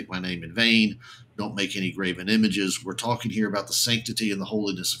me. Don't take my name in vain. Don't make any graven images. We're talking here about the sanctity and the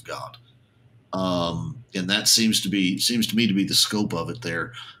holiness of God. And that seems to me to be the scope of it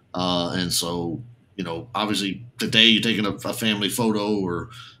there. And so, obviously today you're taking a family photo, or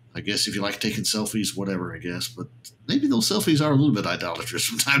I guess if you like taking selfies, whatever, I guess, but maybe those selfies are a little bit idolatrous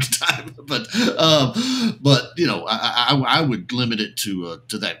from time to time, but I would limit it to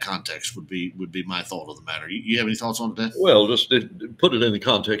that context would be my thought of the matter. You have any thoughts on that? Well, just to put it in the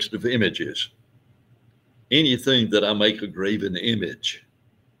context of images. Anything that I make a graven image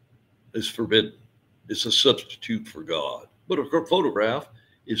is forbidden. It's a substitute for God. But a photograph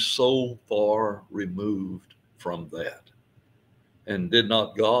is so far removed from that. And did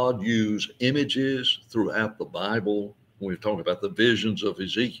not God use images throughout the Bible? When we're talking about the visions of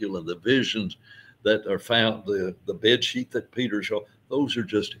Ezekiel and the visions that are found, the bed sheet that Peter showed, those are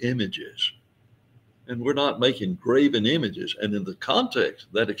just images. And we're not making graven images. And in the context,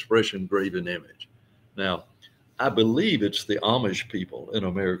 that expression, graven image. Now, I believe it's the Amish people in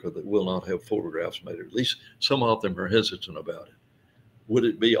America that will not have photographs made, or at least some of them are hesitant about it. Would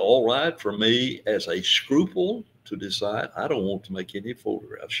it be all right for me as a scruple to decide I don't want to make any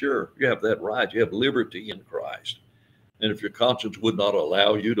photographs? Sure, you have that right. You have liberty in Christ. And if your conscience would not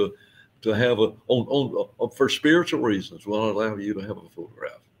allow you to have for spiritual reasons, will not allow you to have a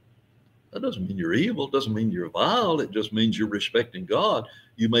photograph. That doesn't mean you're evil. It doesn't mean you're vile. It just means you're respecting God.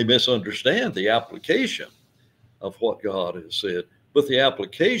 You may misunderstand the application of what God has said, but the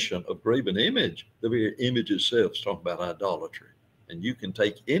application of graven image, the very image itself, is talking about idolatry. And you can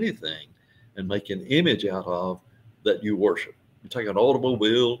take anything and make an image out of that you worship. You take an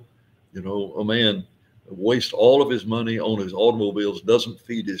automobile, a man wastes all of his money on his automobiles, doesn't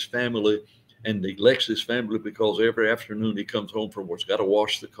feed his family, and neglects his family because every afternoon he comes home from work, he's got to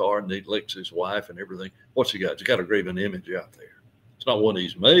wash the car, and neglects his wife and everything. What's he got? He's got a graven image out there. It's not one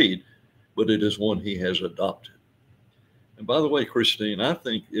he's made, but it is one he has adopted. And by the way, Christine, I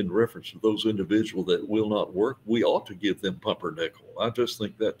think in reference to those individuals that will not work, we ought to give them pumpernickel. I just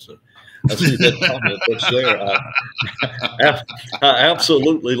think I see that comment that's there. I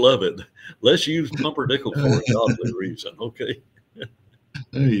absolutely love it. Let's use pumpernickel for a godly reason. Okay.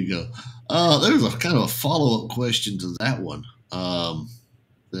 There you go. There's a kind of a follow-up question to that one.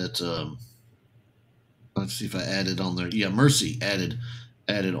 Let's see if I added on there. Yeah, Mercy added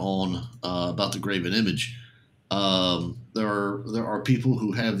on about the graven image. There are people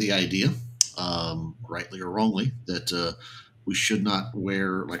who have the idea, rightly or wrongly, that we should not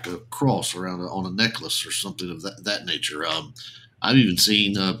wear like a cross around on a necklace or something of that nature. I've even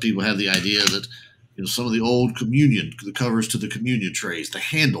seen people have the idea that some of the old communion, the covers to the communion trays, the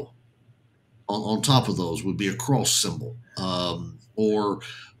handle on top of those would be a cross symbol. Or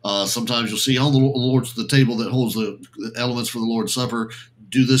sometimes you'll see on the table that holds the elements for the Lord's Supper,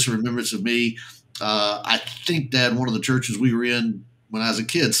 do this in remembrance of me. I think, Dad, one of the churches we were in when I was a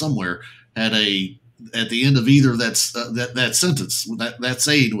kid somewhere had at the end of either that sentence, that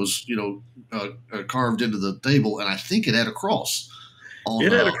saying was carved into the table, and I think it had a cross.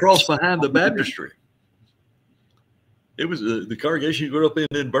 It had a cross behind the baptistry. It was the congregation you grew up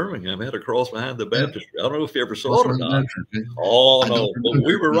in Birmingham had a cross behind the baptistry. I don't know if you ever saw it or not. Oh no, but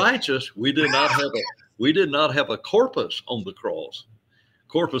we were righteous. We did not have a corpus on the cross.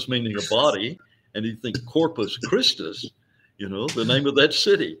 Corpus meaning a body. And you think Corpus Christus, the name of that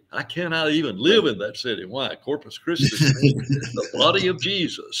city. I cannot even live in that city. Why? Corpus Christus, the body of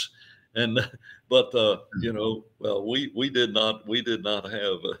Jesus. But we did not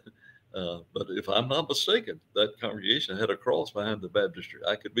have. But if I'm not mistaken, that congregation had a cross behind the baptistry.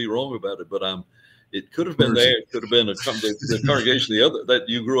 I could be wrong about it, but it could have been there. It could have been the congregation that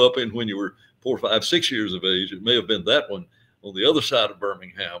you grew up in when you were 4, 5, 6 years of age. It may have been that one on the other side of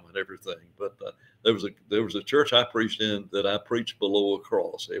Birmingham and everything. But there was a church I preached in that I preached below a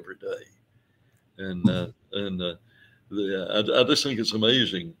cross every day. And I just think it's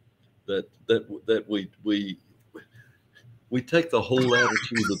amazing that we take the whole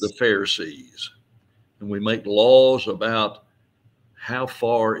attitude of the Pharisees and we make laws about how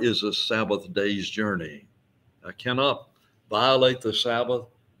far is a Sabbath day's journey. I cannot violate the Sabbath.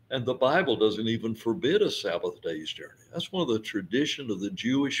 And the Bible doesn't even forbid a Sabbath day's journey. That's one of the tradition of the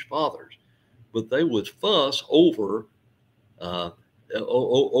Jewish fathers. But they would fuss over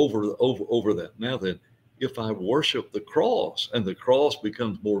over that. Now then, if I worship the cross and the cross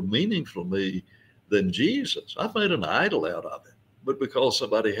becomes more meaningful to me than Jesus, I've made an idol out of it. But because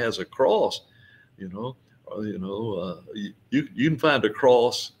somebody has a cross, you know, you can find a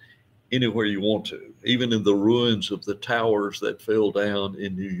cross anywhere you want to, even in the ruins of the towers that fell down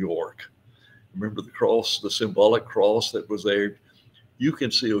in New York. Remember the cross, the symbolic cross that was there? You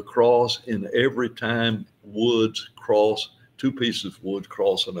can see a cross in every time two pieces of wood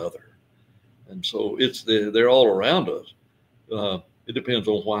cross another. And so they're all around us. It depends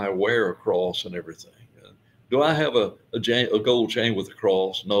on why I wear a cross and everything. Do I have a gold chain with a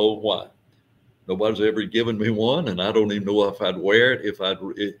cross? No. Why? Nobody's ever given me one, and I don't even know if I'd wear it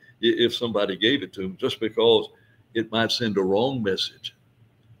if somebody gave it to me, just because it might send a wrong message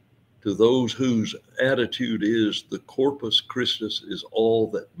to those whose attitude is the Corpus Christus is all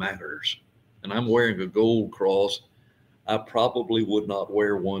that matters. And I'm wearing a gold cross. I probably would not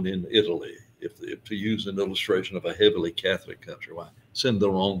wear one in Italy, if to use an illustration of a heavily Catholic country. Why? Send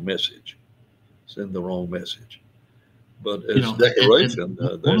the wrong message. Send the wrong message. But as decoration,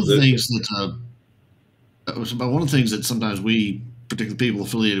 one of the things one of the things that sometimes we, particularly people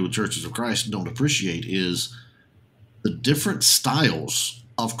affiliated with Churches of Christ, don't appreciate is the different styles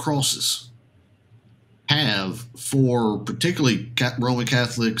of crosses have for particularly Roman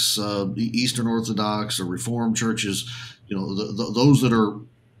Catholics, Eastern Orthodox, or Reformed churches. Those that are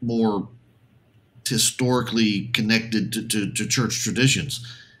more historically connected to church traditions.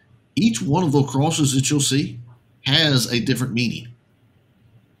 Each one of those crosses that you'll see has a different meaning.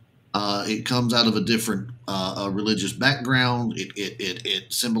 It comes out of a different religious background.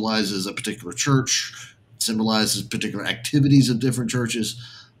 It symbolizes a particular church, symbolizes particular activities of different churches.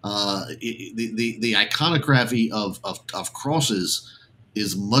 The iconography of crosses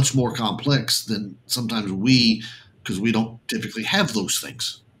is much more complex than sometimes because we don't typically have those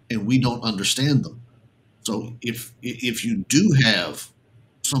things and we don't understand them. So if you do have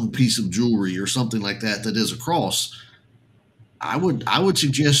some piece of jewelry or something like that is a cross, I would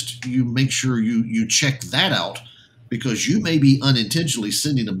suggest you make sure you check that out, because you may be unintentionally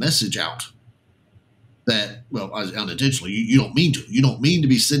sending a message out that, well, unintentionally, you don't mean to. You don't mean to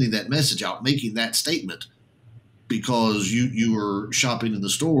be sending that message out, making that statement, because you were shopping in the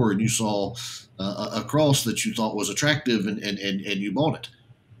store and you saw a cross that you thought was attractive and you bought it.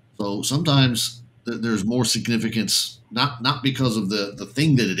 So sometimes there's more significance, not because of the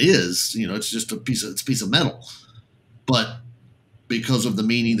thing that it is, it's just a piece of metal, but because of the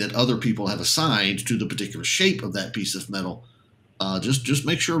meaning that other people have assigned to the particular shape of that piece of metal. Just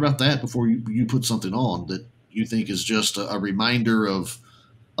make sure about that before you put something on that you think is just a reminder of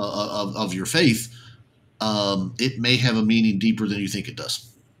your faith. It may have a meaning deeper than you think it does.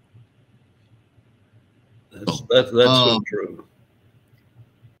 That's so true.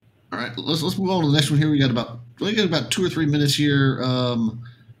 All right, let's move on to the next one here. We got about 2 or 3 minutes here.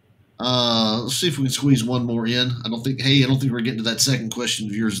 Let's see if we can squeeze one more in. I don't think we're getting to that second question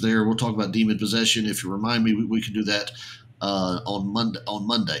of yours there. We'll talk about demon possession. If you remind me, we can do that on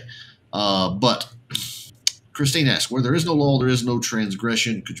Monday. But Christine asks, where there is no law, there is no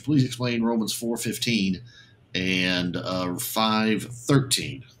transgression. Could you please explain Romans 4:15 and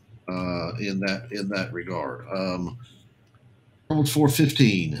 5:13 in that regard? Romans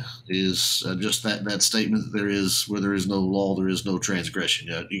 4:15 is just that statement that where there is no law, there is no transgression.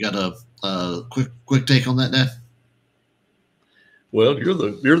 You got a quick take on that, Dad? Well,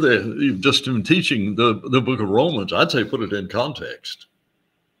 you've just been teaching the book of Romans. I'd say put it in context.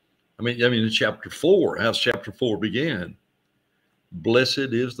 I mean, in chapter 4, how's chapter 4 begin? Blessed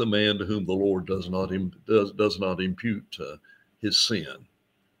is the man to whom the Lord does not impute his sin.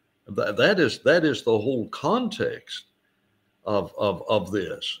 That is the whole context of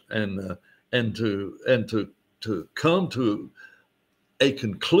this, and to come to a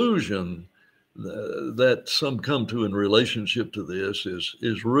conclusion that some come to in relationship to this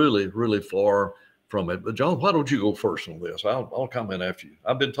is really, really far from it. But John, why don't you go first on this? I'll comment after you.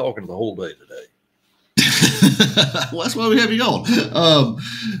 I've been talking the whole day today. Well, that's why we have you on.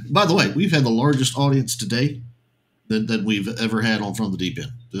 By the way, we've had the largest audience today that we've ever had on From the Deep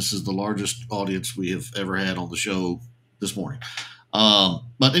End. This is the largest audience we have ever had on the show this morning.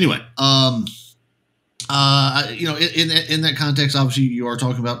 But anyway, in that context, obviously you are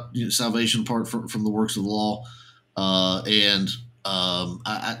talking about salvation apart from the works of the law. I'm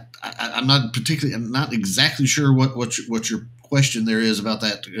not exactly sure what your question there is about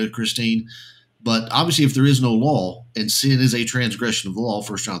that, Christine. But obviously, if there is no law and sin is a transgression of the law,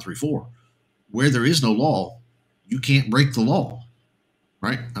 1 John 3:4, where there is no law, you can't break the law,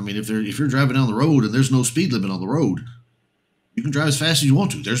 right? I mean, if you're driving down the road and there's no speed limit on the road, You can drive as fast as you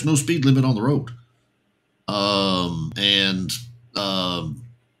want to. There's no speed limit on the road. And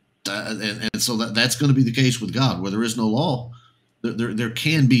and so that's going to be the case with God. Where there is no law, there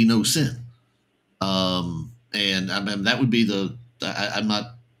can be no sin. And I mean, that would be I'm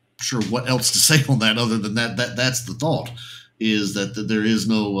not sure what else to say on that other than that's the thought, is that there is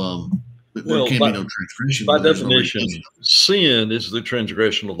no there can be no transgression by where there's no definition, regulation. sin is the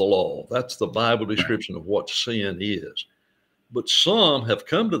transgression of the law. That's the Bible description of what sin is. But some have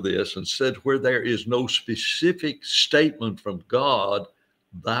come to this and said, where there is no specific statement from God,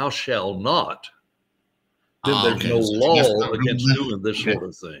 thou shalt not, then there's Okay. no So you got law against that. doing this Okay. sort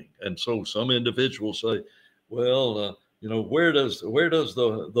of thing. And so some individuals say, well, where does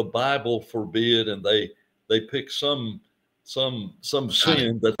the Bible forbid? And they pick some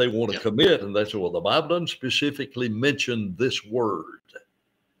sin that they want to commit, and they say, well, the Bible doesn't specifically mention this word,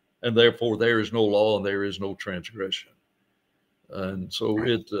 and therefore there is no law and there is no transgression. And so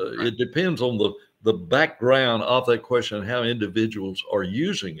it depends on the background of that question and how individuals are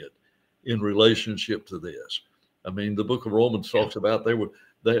using it in relationship to this. I mean, the book of Romans talks about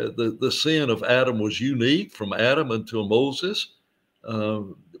the sin of Adam was unique from Adam until Moses.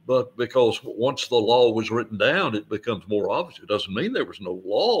 But because once the law was written down, it becomes more obvious. It doesn't mean there was no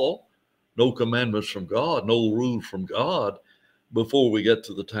law, no commandments from God, no rule from God before we get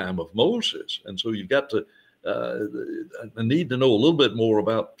to the time of Moses. And so you've got to I need to know a little bit more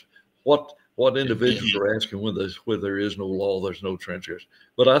about what individuals are asking when there is no law, there's no transgression.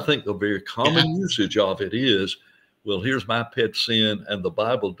 But I think the very common usage of it is, well, here's my pet sin, and the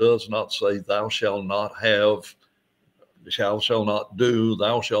Bible does not say thou shalt not have, shall not do,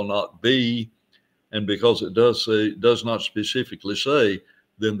 thou shalt not be. And because it does not specifically say,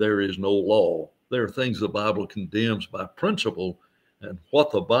 then there is no law. There are things the Bible condemns by principle, and what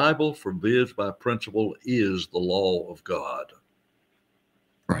the Bible forbids by principle is the law of God.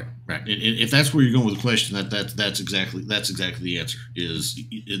 Right. If that's where you're going with the question, that's exactly the answer. Is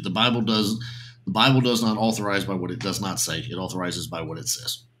the Bible does not authorize by what it does not say. It authorizes by what it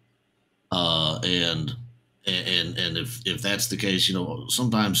says. And if that's the case,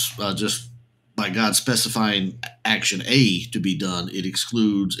 sometimes just by God specifying action A to be done, it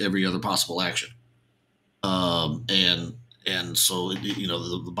excludes every other possible action. And so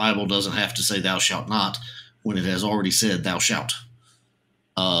the Bible doesn't have to say thou shalt not when it has already said thou shalt.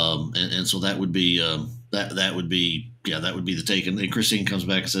 And so that would be that would be the take. And Christine comes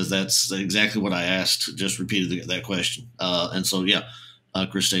back and says that's exactly what I asked. Just repeated that question. And so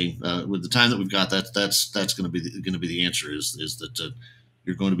Christine, with the time that we've got, that's going to be the answer is that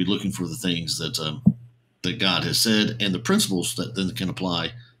you're going to be looking for the things that God has said and the principles that then can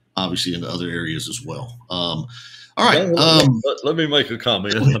apply obviously into other areas as well. All right. Let me make a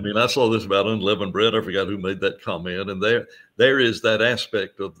comment. I mean, I saw this about unleavened bread. I forgot who made that comment. And there is that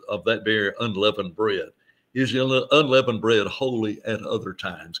aspect of that very unleavened bread. Is unleavened bread holy at other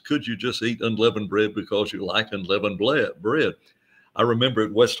times? Could you just eat unleavened bread because you like unleavened bread? I remember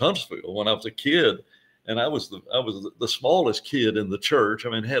at West Huntsville when I was a kid, and I was the smallest kid in the church. I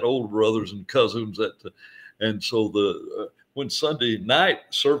mean, had older brothers and cousins and so when Sunday night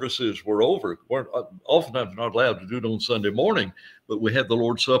services were over, weren't oftentimes not allowed to do it on Sunday morning, but we had the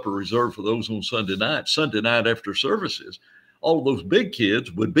Lord's Supper reserved for those on Sunday night. Sunday night after services, all of those big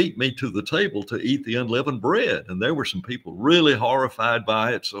kids would beat me to the table to eat the unleavened bread. And there were some people really horrified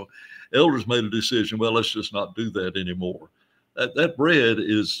by it. So elders made a decision, well, let's just not do that anymore. That bread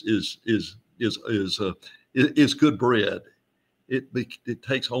is good bread. It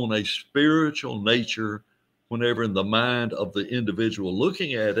takes on a spiritual nature whenever in the mind of the individual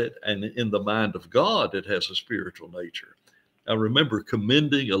looking at it, and in the mind of God, it has a spiritual nature. I remember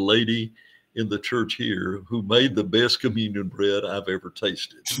commending a lady in the church here who made the best communion bread I've ever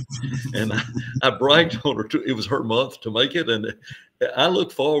tasted. And I bragged on her. It was her month to make it. And I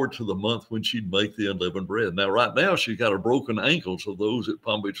look forward to the month when she'd make the unleavened bread. Now, right now, she's got a broken ankle, so those at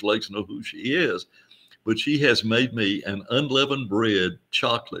Palm Beach Lakes know who she is. But she has made me an unleavened bread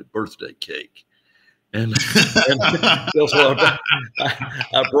chocolate birthday cake. And so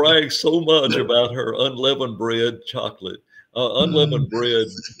I brag so much about her unleavened bread chocolate. Unleavened bread,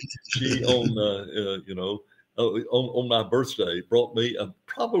 she on my birthday brought me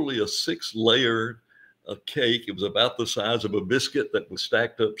probably a 6-layer cake. It was about the size of a biscuit that was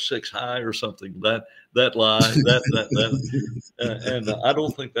stacked up 6 high or something. And I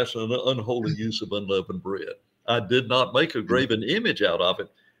don't think that's an unholy use of unleavened bread. I did not make a graven image out of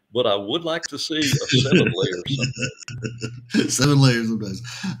it, but I would like to see a 7-layer someday. 7 layers sometimes.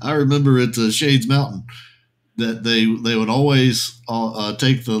 I remember at Shades Mountain that they would always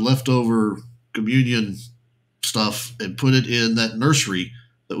take the leftover communion stuff and put it in that nursery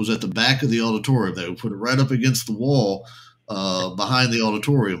that was at the back of the auditorium. They would put it right up against the wall behind the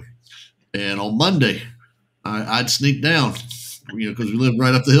auditorium. And on Monday, I'd sneak down, because we lived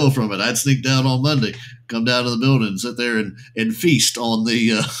right up the hill from it. I'd sneak down on Monday, come down to the building, and sit there and feast on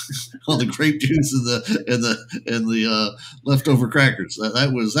the on the grape juice and the leftover crackers.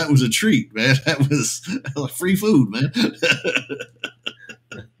 That was a treat, man. That was free food, man.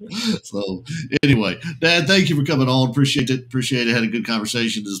 So anyway, Dad, thank you for coming on. Appreciate it. Had a good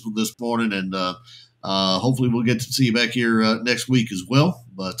conversation this morning, and hopefully we'll get to see you back here next week as well.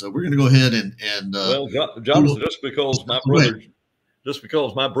 But we're going to go ahead and well, Jonathan, just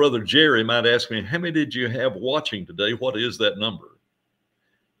because my brother Jerry might ask me, how many did you have watching today? What is that number?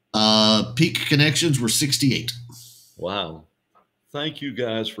 Peak connections were 68. Wow. Thank you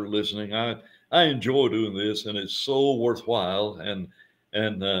guys for listening. I enjoy doing this, and it's so worthwhile.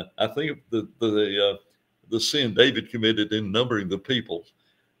 And I think the sin David committed in numbering the people.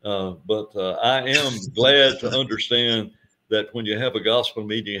 But I am glad to understand that when you have a gospel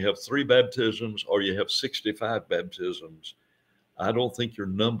meeting, you have 3 baptisms or you have 65 baptisms. I don't think you're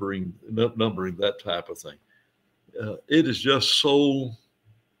numbering that type of thing. It is just so,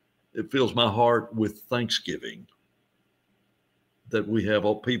 it fills my heart with thanksgiving that we have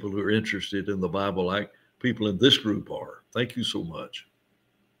all people who are interested in the Bible like people in this group are. Thank you so much.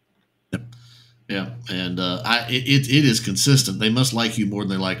 Yeah, and it is consistent. They must like you more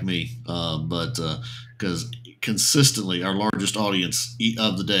than they like me, but because consistently our largest audience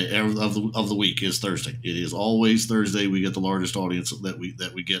of the day of the week is Thursday. It is always Thursday. We get the largest audience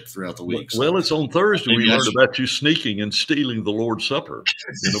that we get throughout the week. Well, it's on Thursday we learned about you sneaking and stealing the Lord's Supper,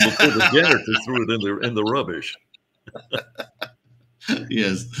 before the janitor threw it in the rubbish.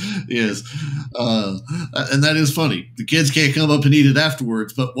 Yes. And that is funny. The kids can't come up and eat it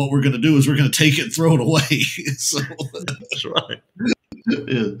afterwards, but what we're going to do is we're going to take it and throw it away. So that's right.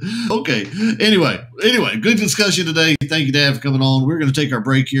 Yeah. Okay. Anyway, good discussion today. Thank you, Dad, for coming on. We're going to take our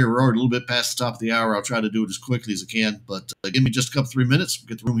break here. We're already a little bit past the top of the hour. I'll try to do it as quickly as I can, but give me just a couple, 3 minutes. We'll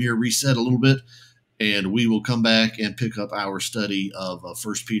get the room here reset a little bit, and we will come back and pick up our study of 1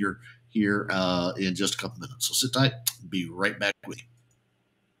 Peter here in just a couple minutes. So sit tight. Be right back with you.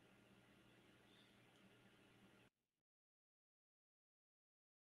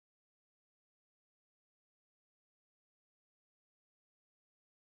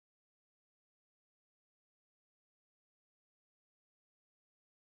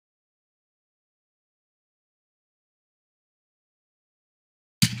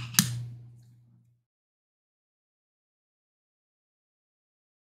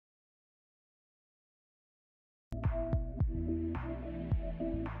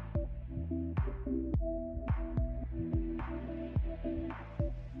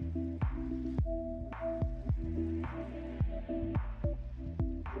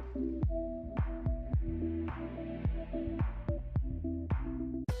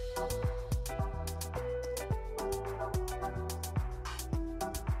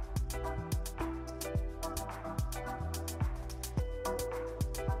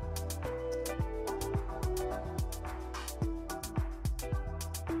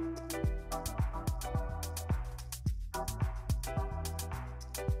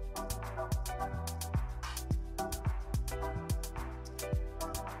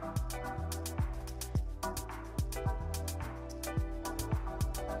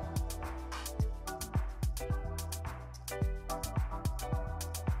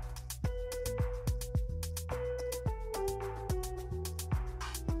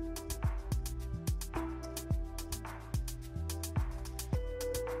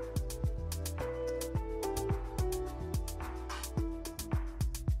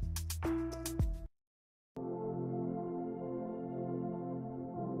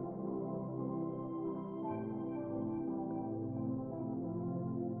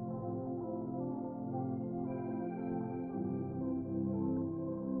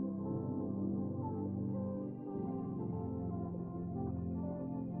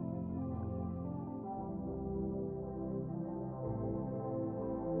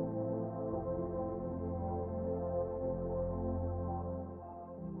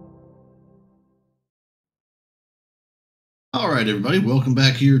 All right, everybody, welcome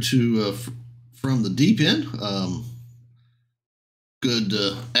back here to From the Deep End. Good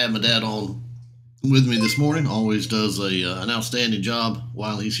to have my dad on with me this morning. Always does an outstanding job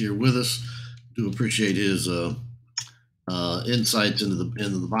while he's here with us. Do appreciate his insights into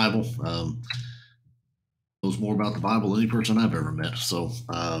the Bible. Knows more about the Bible than any person I've ever met. So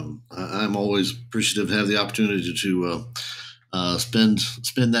I'm always appreciative to have the opportunity to spend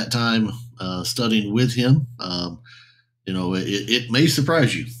that time studying with him. It may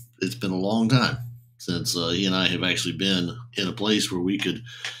surprise you. It's been a long time since he and I have actually been in a place where we could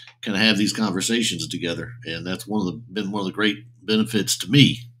kind of have these conversations together, and that's been one of the great benefits to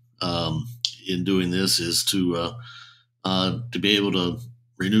me in doing this is to be able to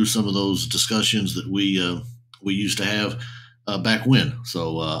renew some of those discussions that we used to have back when.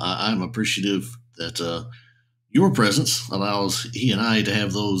 So I'm appreciative that your presence allows he and I to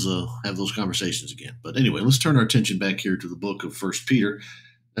have those conversations again. But anyway, let's turn our attention back here to the book of First Peter.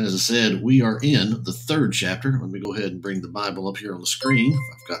 As I said, we are in the third chapter. Let me go ahead and bring the Bible up here on the screen.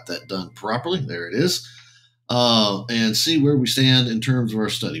 I've got that done properly. There it is. And see where we stand in terms of our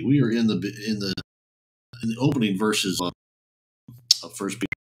study. We are in the opening verses of First Peter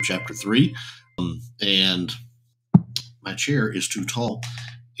chapter 3, and my chair is too tall,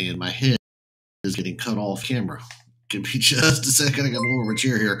 and my head is getting cut off camera. Give me just a second. I got to lower my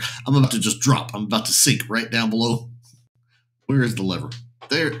chair here. I'm about to just drop. I'm about to sink right down below. Where is the lever?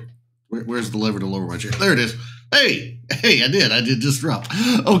 There. Where's the lever to lower my chair? There it is. Hey, I did just drop.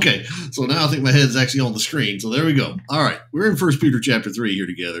 Okay, so now I think my head's actually on the screen. So there we go. All right, we're in First Peter chapter 3 here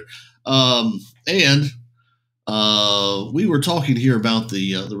together, and we were talking here about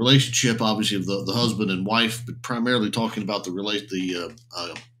the relationship, obviously, of the husband and wife, but primarily talking about the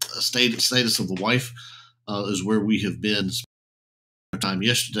status of the wife is where we have been spending our time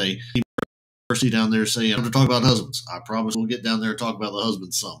yesterday. Mercy down there saying, I'm going to talk about husbands. I promise we'll get down there and talk about the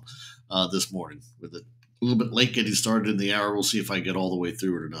husbands some this morning. With it a little bit late getting started in the hour, we'll see if I get all the way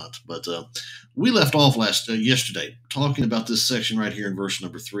through it or not. But we left off yesterday talking about this section right here in verse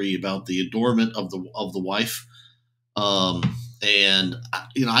number 3 about the adornment of the wife. And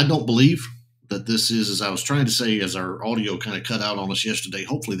I don't believe that this is, as I was trying to say, as our audio kind of cut out on us yesterday.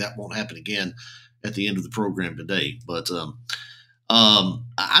 Hopefully that won't happen again at the end of the program today. But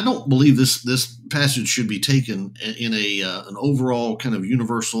I don't believe this passage should be taken in an overall kind of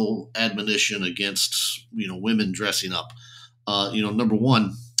universal admonition against women dressing up. Number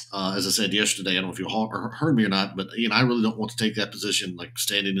one, as I said yesterday, I don't know if you heard me or not, but I really don't want to take that position, like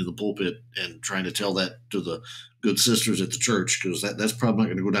standing in the pulpit and trying to tell that to the good sisters at the church, because that's probably not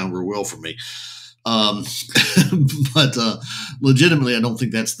going to go down real well for me. But legitimately, I don't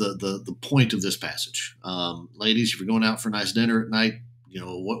think that's the point of this passage. Ladies, if you're going out for a nice dinner at night,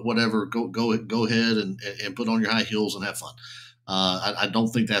 whatever, go ahead and put on your high heels and have fun. I don't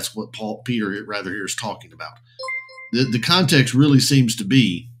think that's what Peter rather here is talking about. The context really seems to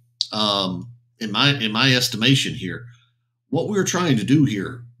be, in my estimation here, what we're trying to do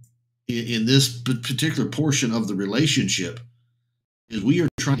here in this particular portion of the relationship is we are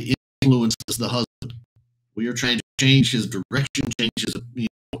trying to influence the husband. We are trying to change his direction, change his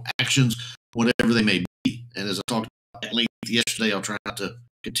actions, whatever they may be. And as I talked about at length yesterday, I'll try not to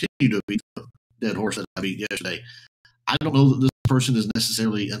continue to beat the dead horse that I beat yesterday. I don't know that this person is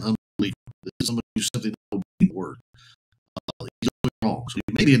necessarily an unbeliever. This is somebody who simply doesn't obey the word. He's wrong. So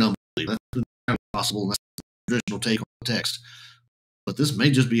he may be an unbeliever. That's entirely possible. And that's the traditional take on the text. But this may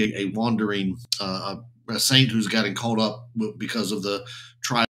just be a wandering a saint who's gotten caught up because of the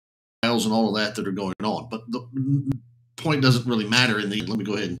trials and all of that are going on. But the point doesn't really matter in the end. Let me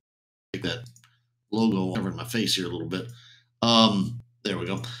go ahead and take that logo over in my face here a little bit. There we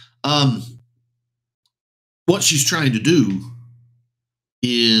go. What she's trying to do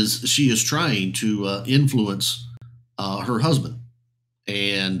is she is trying to influence her husband,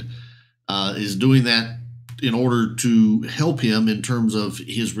 and is doing that in order to help him in terms of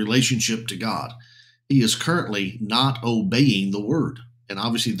his relationship to God. He is currently not obeying the word, and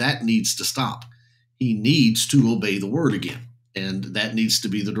obviously that needs to stop. He needs to obey the word again, and that needs to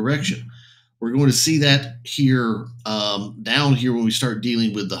be the direction. We're going to see that here down here when we start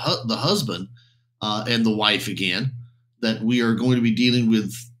dealing with the husband and the wife again, that we are going to be dealing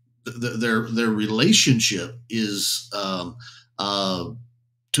with their relationship is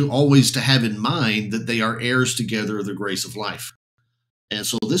to always to have in mind that they are heirs together of the grace of life. And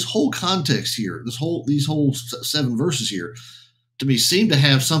so this whole context here, these whole 7 verses here, to me seem to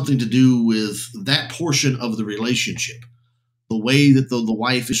have something to do with that portion of the relationship, the way that the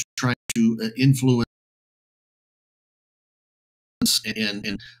wife is trying to influence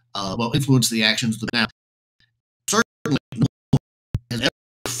and influence the actions of the man. Certainly no one has ever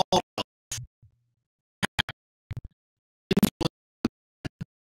thought of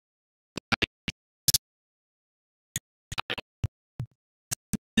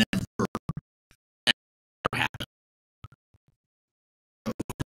never happened.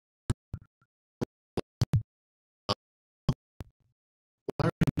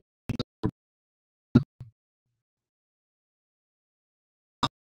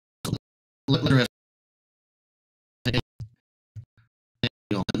 let her ask.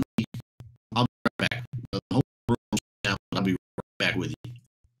 I'll be right back. The whole room's down. I'll be right back with you.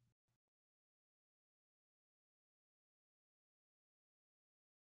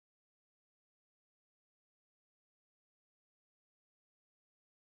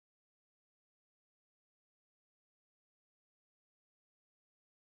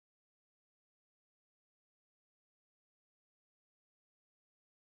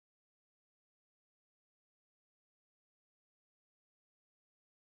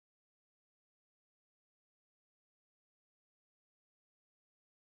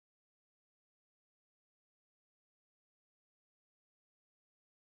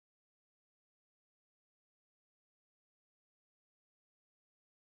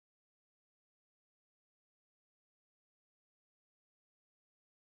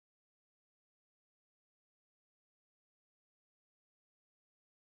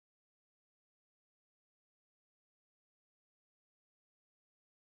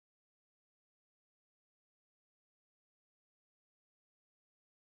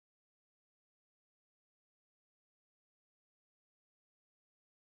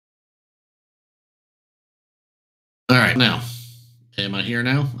 All right, now, am I here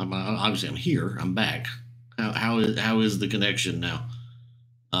now? Obviously I'm here. I'm back. How is the connection now?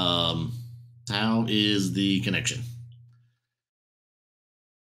 Um, how is the connection?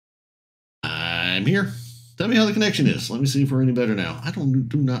 I'm here. Tell me how the connection is. Let me see if we're any better now. I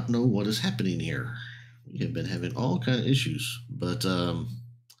do not know what is happening here. We have been having all kind of issues, but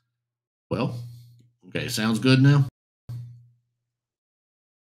well, okay, sounds good now.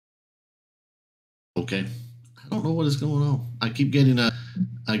 Okay, I don't know what is going on. I keep getting I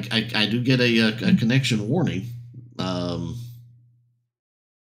do get a connection warning. Um,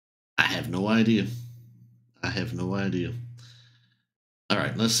 I have no idea. I have no idea. All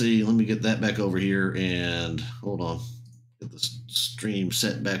right, let's see. Let me get that back over here and hold on. Get the stream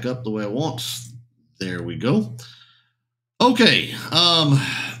set back up the way I want. There we go. Okay.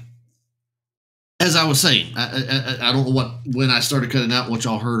 As I was saying, I don't know when I started cutting out what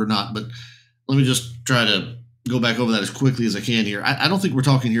y'all heard or not, but let me just try to go back over that as quickly as I can here. I don't think we're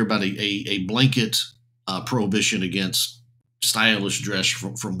talking here about a blanket prohibition against stylish dress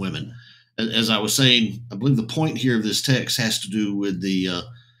from women. As I was saying, I believe the point here of this text has to do with the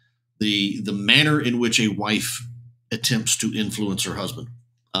manner in which a wife attempts to influence her husband.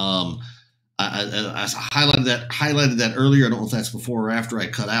 I highlighted that earlier. I don't know if that's before or after I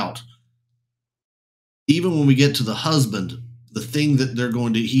cut out. Even when we get to the husband, the thing that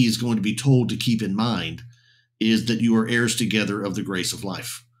he is going to be told to keep in mind is that you are heirs together of the grace of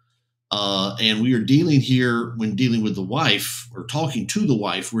life. And we are dealing here, when dealing with the wife or talking to the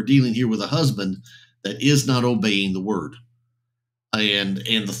wife, we're dealing here with a husband that is not obeying the word. And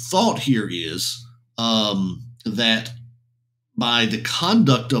the thought here is that by the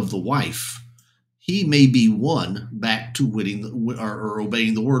conduct of the wife, he may be won back to winning or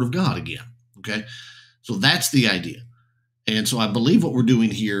obeying the word of God again. Okay, so that's the idea. And so I believe what we're doing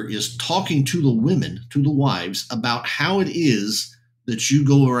here is talking to the women, to the wives, about how it is that you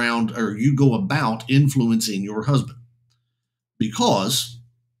go around or you go about influencing your husband. Because,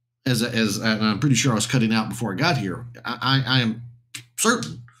 as and I'm pretty sure I was cutting out before I got here, I am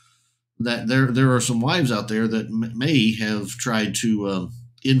certain that there are some wives out there that may have tried to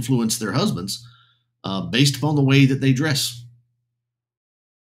influence their husbands based upon the way that they dress.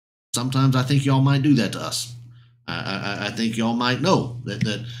 Sometimes I think y'all might do that to us. I think y'all might know that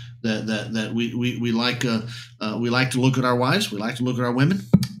we like to look at our wives, we like to look at our women,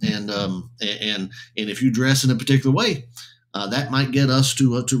 and if you dress in a particular way, that might get us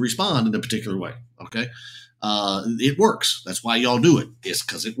to respond in a particular way. Okay, it works. That's why y'all do it. It's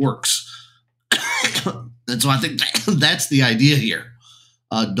because it works. And so I think that's the idea here.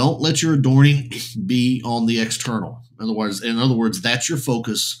 Don't let your adorning be on the external. In other words, that's your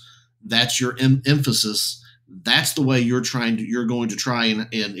focus. That's your emphasis. That's the way you're going to try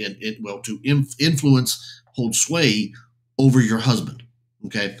to influence, hold sway over your husband.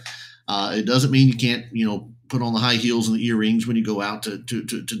 Okay, it doesn't mean you can't put on the high heels and the earrings when you go out to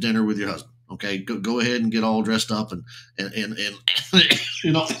dinner with your husband. Okay, go ahead and get all dressed up and excuse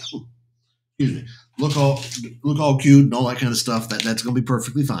me, look all cute and all that kind of stuff. That's going to be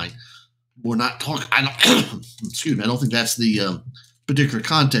perfectly fine. We're not talking. Excuse me. I don't think that's the particular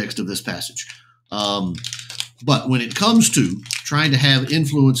context of this passage. But when it comes to trying to have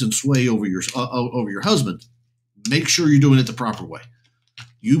influence and sway over your husband, make sure you're doing it the proper way.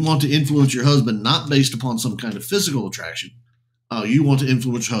 You want to influence your husband not based upon some kind of physical attraction. You want to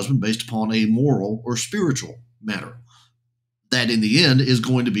influence your husband based upon a moral or spiritual matter that in the end is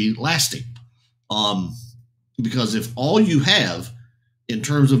going to be lasting. Because if all you have in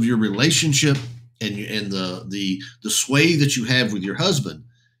terms of your relationship and the sway that you have with your husband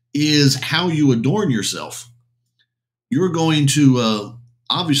is how you adorn yourself, you're going to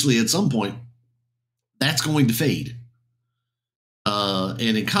obviously at some point that's going to fade.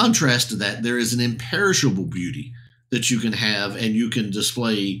 And in contrast to that, there is an imperishable beauty that you can have and you can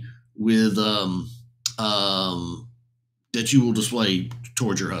display with that you will display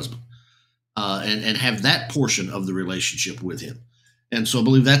towards your husband, and have that portion of the relationship with him. And so I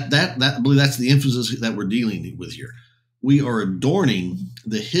believe I believe that's the emphasis that we're dealing with here. We are adorning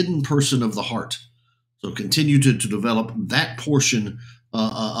the hidden person of the heart. So continue to develop that portion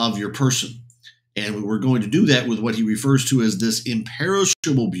of your person. And we're going to do that with what he refers to as this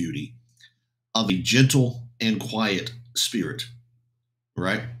imperishable beauty of a gentle and quiet spirit,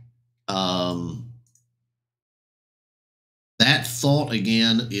 right? That thought,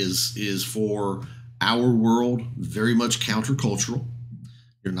 again, is for our world very much countercultural.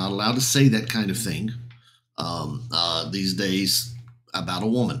 You're not allowed to say that kind of thing these days about a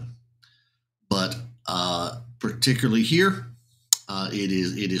woman. But particularly here,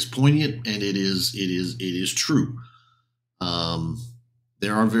 it is poignant and it is true.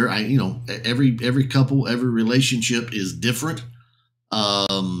 There are every couple, every relationship is different,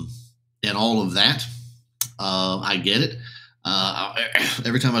 and all of that. I get it.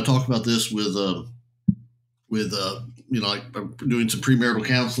 Every time I talk about this with like doing some premarital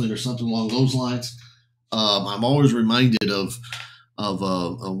counseling or something along those lines, I'm always reminded of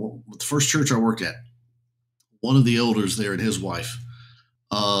the first church I worked at. One of the elders there and his wife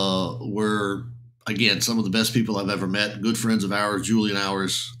were, again, some of the best people I've ever met. Good friends of ours, Julie and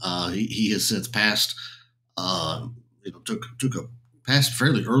ours. He has since passed. Passed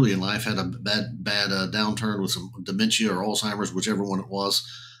fairly early in life. Had a bad downturn with some dementia or Alzheimer's, whichever one it was,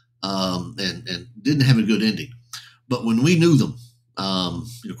 and didn't have a good ending. But when we knew them,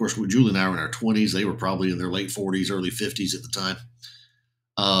 of course, Julie and I were in our 20s. They were probably in their late 40s, early 50s at the time.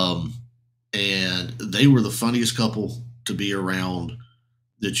 And they were the funniest couple to be around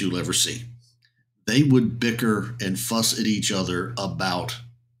that you'll ever see. They would bicker and fuss at each other about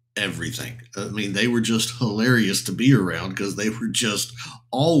everything. I mean, they were just hilarious to be around because they were just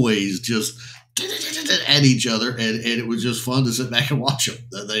always just at each other, and it was just fun to sit back and watch them.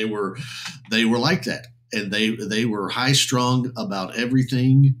 They were like that, and they were high strung about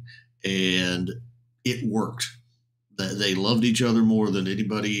everything, and it worked. They loved each other more than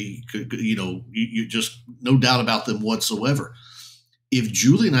anybody could. You just no doubt about them whatsoever. If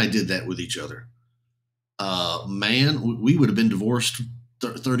Julie and I did that with each other, man, we would have been divorced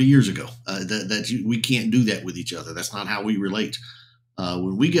 30 years ago. We can't do that with each other. That's not how we relate.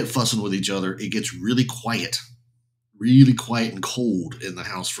 When we get fussing with each other, it gets really quiet and cold in the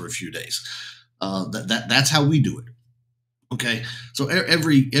house for a few days. That's how we do it. Okay, so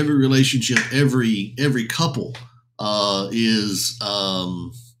every relationship, every couple is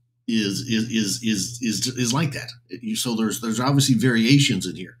like that. So there's obviously variations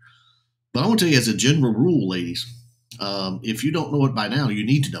in here, but I want to tell you as a general rule, ladies, if you don't know it by now, you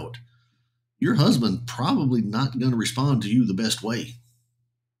need to know it. Your husband probably not going to respond to you the best way.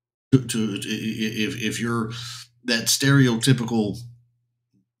 If you're that stereotypical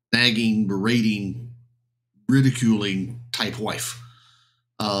nagging, berating, ridiculing type wife,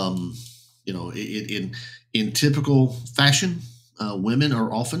 in typical fashion, women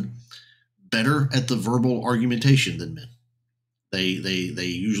are often better at the verbal argumentation than men. They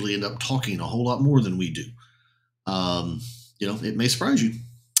usually end up talking a whole lot more than we do. It may surprise you.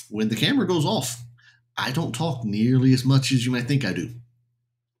 When the camera goes off, I don't talk nearly as much as you might think I do.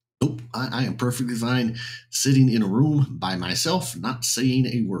 Nope, I am perfectly fine sitting in a room by myself, not saying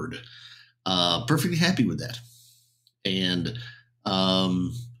a word. Perfectly happy with that. And,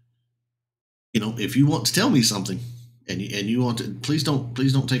 if you want to tell me something and you want to, please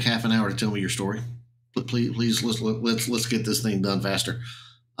don't take half an hour to tell me your story. But please let's get this thing done faster.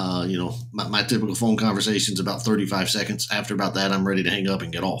 My typical phone conversation is about 35 seconds. After about that, I'm ready to hang up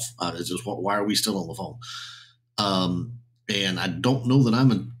and get off. It's just, why are we still on the phone? And I don't know that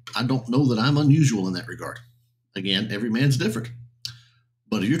I'm unusual in that regard. Again, every man's different.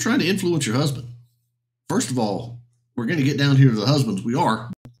 But if you're trying to influence your husband, first of all, we're going to get down here to the husbands. We are.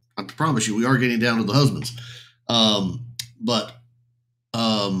 I promise you, we are getting down to the husbands. But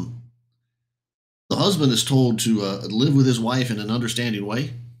the husband is told to live with his wife in an understanding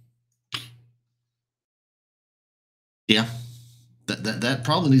way. Yeah, that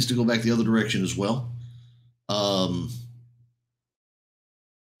probably needs to go back the other direction as well.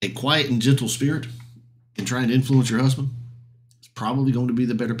 A quiet and gentle spirit in trying to influence your husband is probably going to be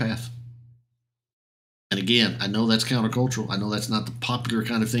the better path. And again, I know that's countercultural. I know that's not the popular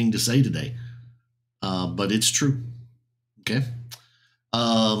kind of thing to say today, but it's true. Okay?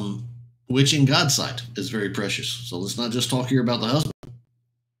 Which in God's sight is very precious. So let's not just talk here about the husband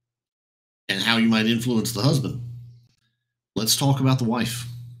and how you might influence the husband. Let's talk about the wife.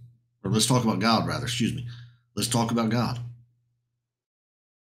 Or let's talk about God, rather. Excuse me. Let's talk about God.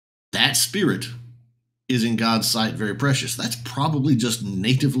 That spirit is in God's sight very precious. That's probably just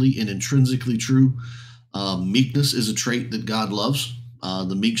natively and intrinsically true. Meekness is a trait that God loves.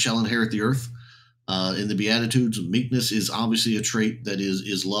 The meek shall inherit the earth. In the Beatitudes, meekness is obviously a trait that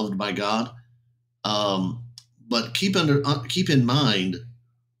is loved by God. But keep in mind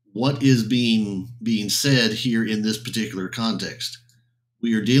what is being said here in this particular context.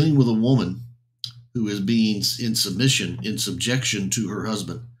 We are dealing with a woman who is being in submission, in subjection to her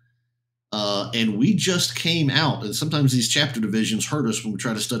husband. And we just came out, and sometimes these chapter divisions hurt us when we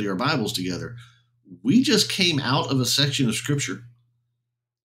try to study our Bibles together. We just came out of a section of Scripture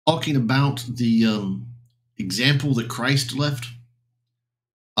talking about the example that Christ left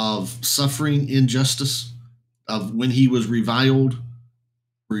of suffering injustice, of when he was reviled,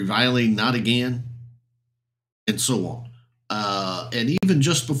 reviling not again, and so on. And even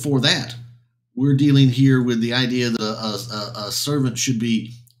just before that, we're dealing here with the idea that a servant should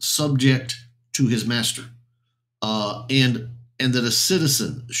be subject to his master, and that a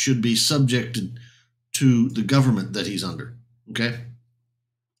citizen should be subjected to the government that he's under. Okay,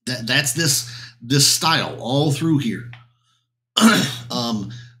 that's this style all through here.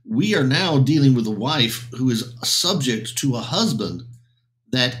 We are now dealing with a wife who is subject to a husband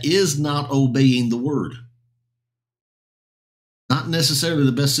that is not obeying the word. Not necessarily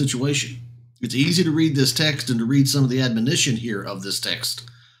the best situation. It's easy to read this text and to read some of the admonition here of this text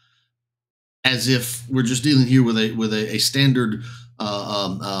as if we're just dealing here with a standard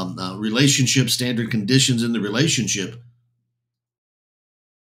relationship, standard conditions in the relationship.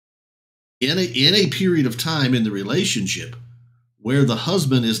 In a period of time in the relationship where the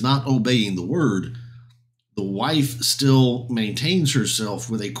husband is not obeying the word, the wife still maintains herself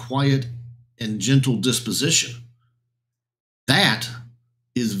with a quiet and gentle disposition. That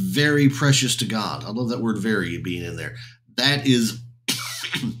is very precious to God. I love that word "very" being in there. That is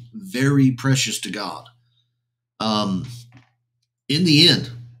very precious to God. In the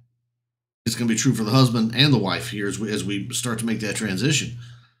end, it's going to be true for the husband and the wife here as we start to make that transition.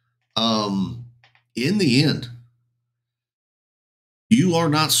 In the end, you are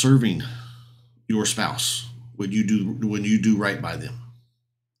not serving your spouse when you do right by them.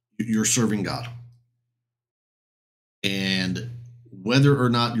 You're serving God. And whether or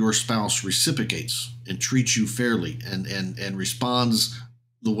not your spouse reciprocates and treats you fairly and responds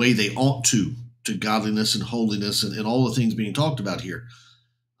the way they ought to godliness and holiness and all the things being talked about here,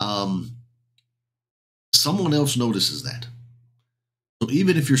 someone else notices that. So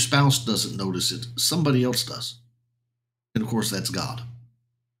even if your spouse doesn't notice it, somebody else does. And of course, that's God.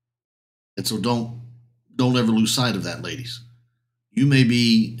 And so don't ever lose sight of that, ladies. You may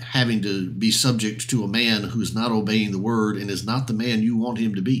be having to be subject to a man who's not obeying the word and is not the man you want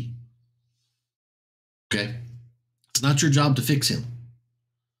him to be. Okay? It's not your job to fix him.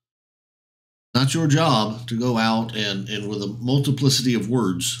 Not your job to go out and with a multiplicity of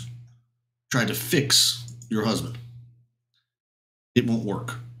words try to fix your husband. It won't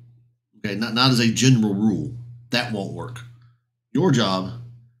work. Okay, not as a general rule. That won't work. Your job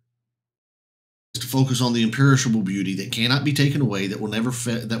is to focus on the imperishable beauty that cannot be taken away, that will never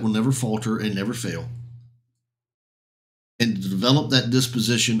falter and never fail, and to develop that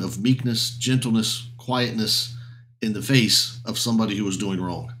disposition of meekness, gentleness, quietness in the face of somebody who is doing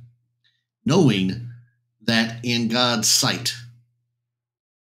wrong, knowing that in God's sight,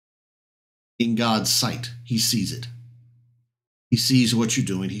 he sees it. He sees what you're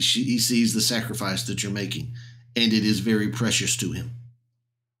doing. He sees the sacrifice that you're making, and it is very precious to him.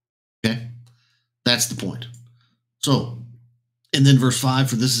 Okay? That's the point. So, and then verse 5,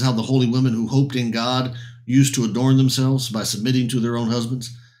 for this is how the holy women who hoped in God used to adorn themselves by submitting to their own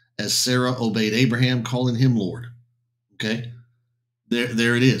husbands, as Sarah obeyed Abraham, calling him Lord. Okay?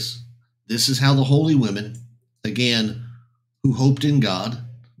 There it is. This is how the holy women, again, who hoped in God,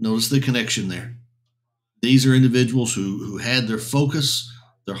 notice the connection there. These are individuals who had their focus,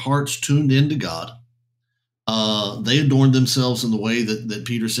 their hearts tuned into God. They adorned themselves in the way that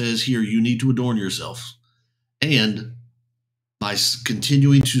Peter says here, you need to adorn yourself. And by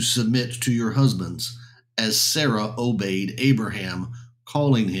continuing to submit to your husbands, as Sarah obeyed Abraham,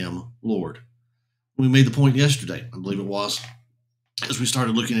 calling him Lord. We made the point yesterday, I believe it was, as we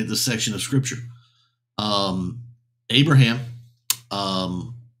started looking at this section of Scripture. Abraham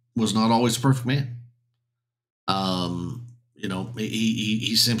was not always a perfect man.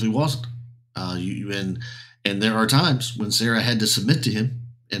 He simply wasn't. And there are times when Sarah had to submit to him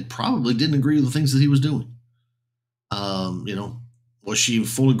and probably didn't agree with the things that he was doing. Um, you know, was she in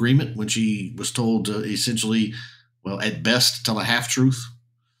full agreement when she was told to essentially, well, at best, tell a half truth?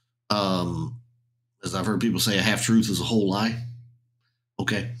 Um, as I've heard people say, a half truth is a whole lie.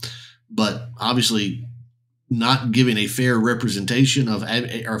 Okay, but obviously not giving a fair representation of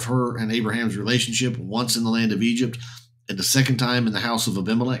her and Abraham's relationship once in the land of Egypt and the second time in the house of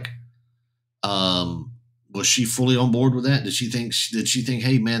Abimelech. Um, was she fully on board with that? Did she think,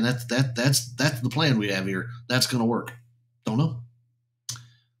 hey man, that's the plan we have here. That's going to work. Don't know.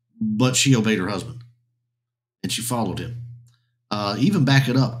 But she obeyed her husband and she followed him. Even back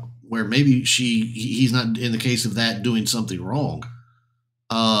it up where maybe he's not in the case of that doing something wrong.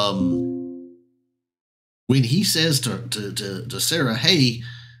 When he says to Sarah, hey,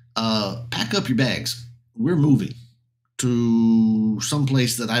 pack up your bags. We're moving to some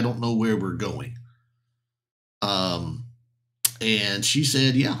place that I don't know where we're going. And she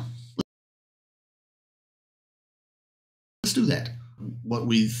said, yeah, let's do that. What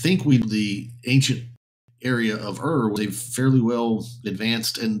we think the ancient area of Ur was a fairly well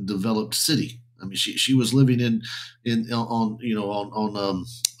advanced and developed city. I mean, she was living in on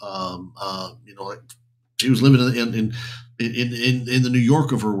like she was living in the New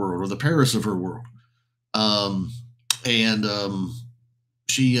York of her world or the Paris of her world. Um, and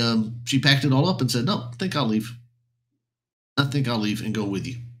she packed it all up and said, "No, I think I'll leave. I think I'll leave and go with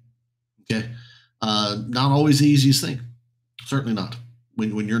you." Okay, not always the easiest thing. Certainly not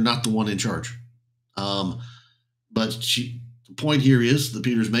when you're not the one in charge. Um, but the point here is that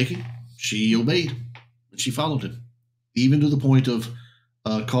Peter's making. She obeyed and she followed him, even to the point of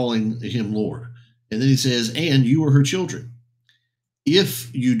calling him Lord. And then he says, "And you are her children,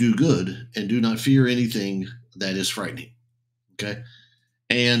 if you do good and do not fear anything that is frightening." Okay,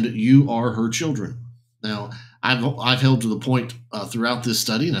 and you are her children. Now, I've held to the point throughout this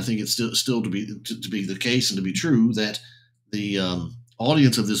study, and I think it's still to be the case and to be true that the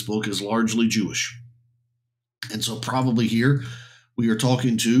audience of this book is largely Jewish, and so probably here we are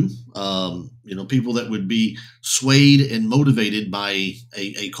talking to people that would be swayed and motivated by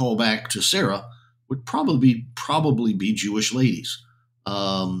a callback to Sarah would probably be Jewish ladies,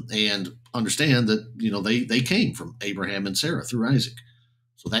 and understand that they came from Abraham and Sarah through Isaac.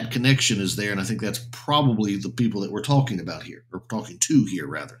 So that connection is there, and I think that's probably the people that we're talking about here, or talking to here,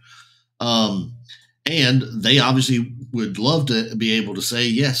 rather. Um, and they obviously would love to be able to say,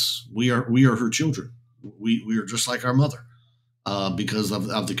 "Yes, we are her children. We are just like our mother," because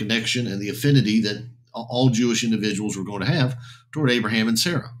of the connection and the affinity that all Jewish individuals were going to have toward Abraham and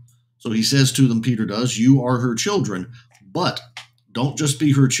Sarah. So he says to them, Peter does, "You are her children, but don't just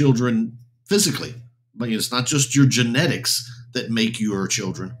be her children physically. But it's not just your genetics that make you her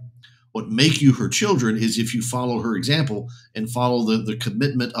children. What make you her children is if you follow her example and follow the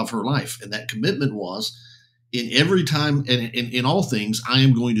commitment of her life." And that commitment was, in every time and in all things, I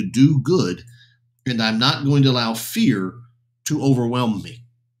am going to do good, and I'm not going to allow fear to overwhelm me.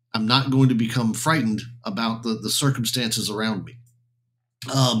 I'm not going to become frightened about the circumstances around me.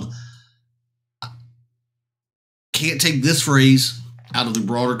 Can't take this phrase out of the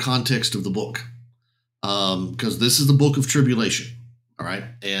broader context of the book, because this is the book of tribulation. All right,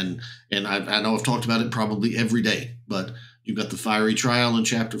 and I know I've talked about it probably every day, but you've got the fiery trial in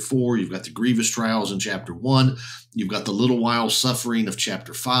chapter 4. You've got the grievous trials in chapter 1. You've got the little while suffering of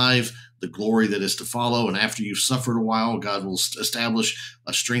chapter 5, the glory that is to follow. And after you've suffered a while, God will establish,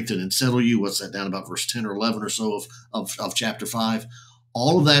 strengthen, and settle you. What's that, down about verse 10 or 11 or so of chapter 5?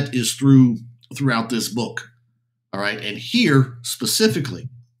 All of that is throughout this book. All right, and here specifically,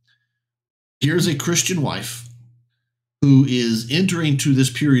 here's a Christian wife who is entering to this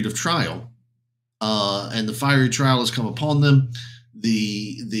period of trial, and the fiery trial has come upon them.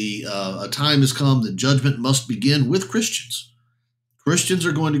 A time has come that judgment must begin with Christians. Christians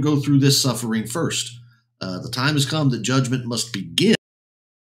are going to go through this suffering first. The time has come that judgment must begin.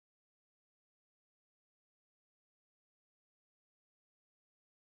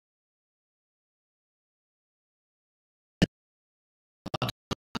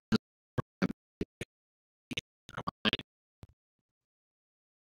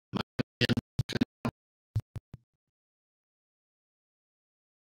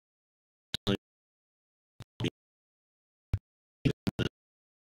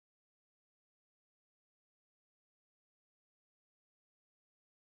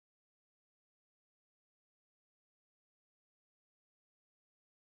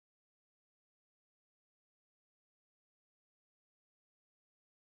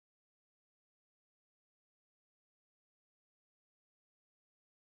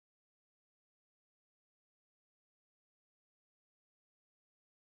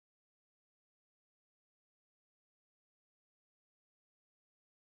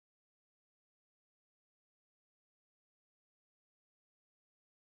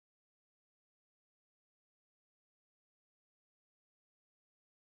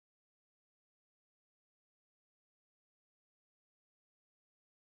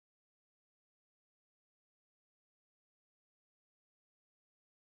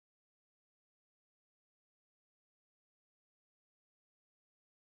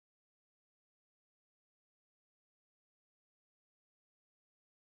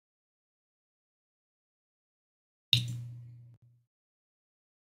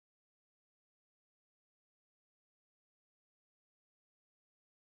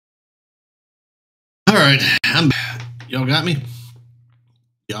 All right, y'all got me?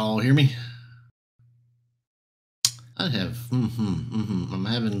 Y'all hear me? I'm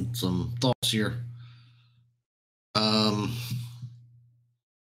having some thoughts here. Um,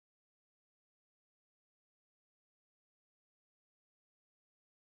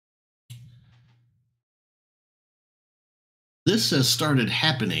 this has started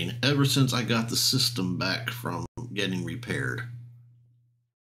happening ever since I got the system back from getting repaired.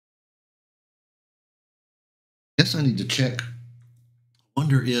 Guess I need to check.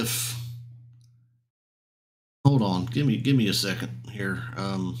 Wonder if. Hold on, give me a second here.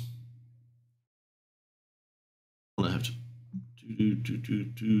 I have to do.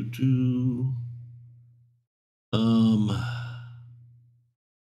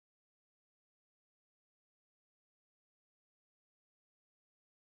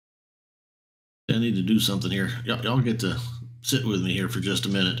 I need to do something here. Y'all get to sit with me here for just a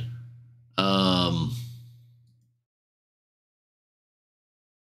minute.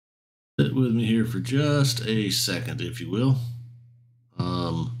 Sit with me here for just a second, if you will.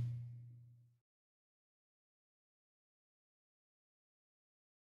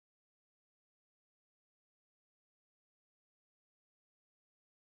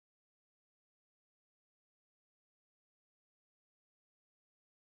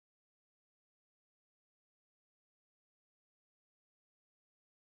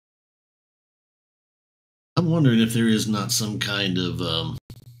 I'm wondering if there is not some kind of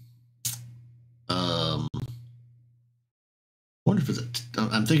wonder if it's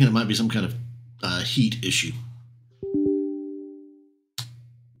I'm thinking it might be some kind of heat issue.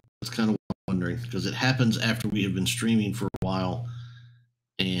 That's kind of what I'm wondering, because it happens after we have been streaming for a while,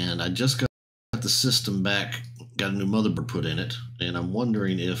 and I just got the system back, got a new motherboard put in it, and I'm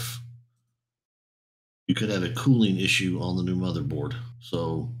wondering if you could have a cooling issue on the new motherboard.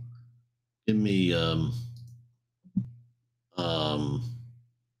 So give me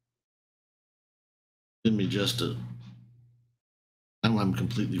give me just a. Now I'm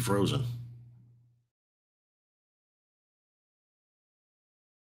completely frozen.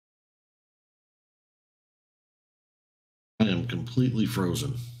 I am completely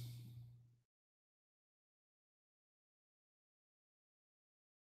frozen.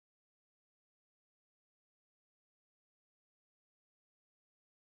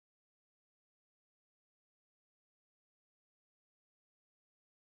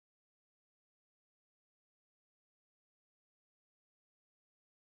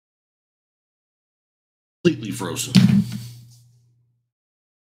 Completely frozen.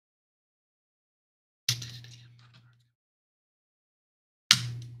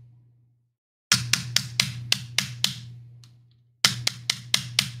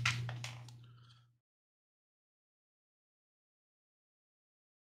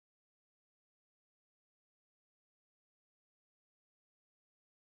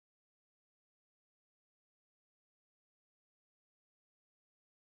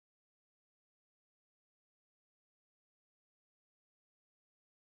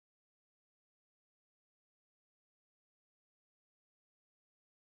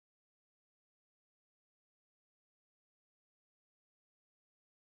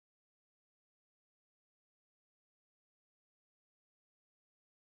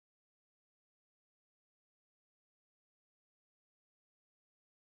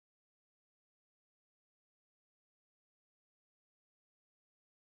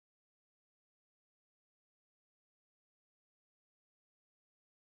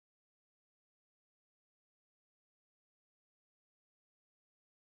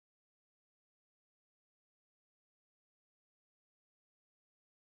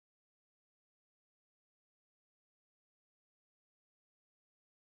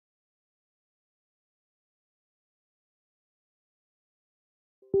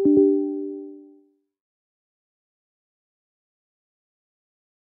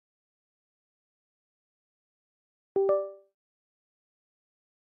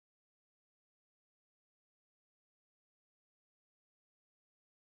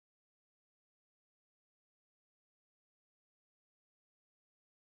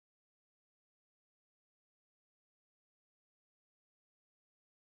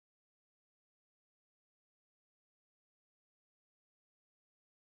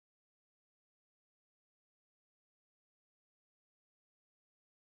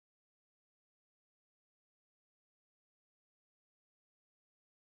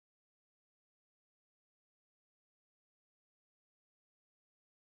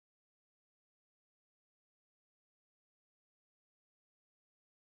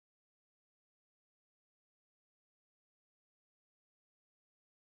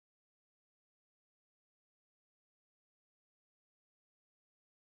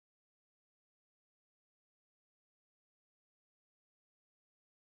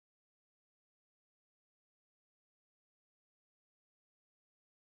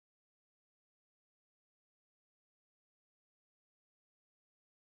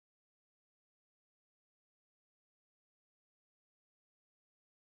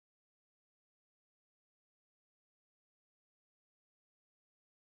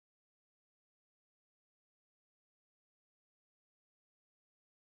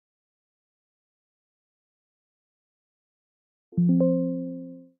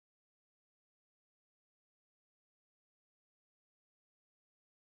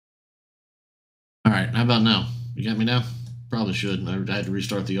 All right, how about now? You got me now? Probably should. I had to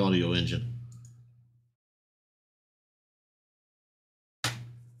restart the audio engine.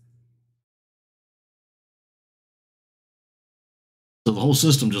 So the whole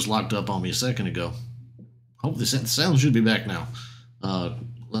system just locked up on me a second ago. Hopefully the sound should be back now.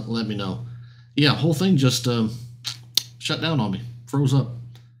 Let me know. Yeah, whole thing just shut down on me, froze up.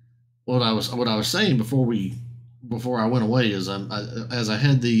 What I was saying before I went away is as I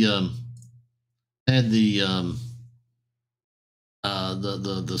had the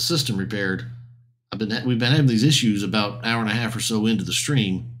the system repaired. We've been having these issues about an hour and a half or so into the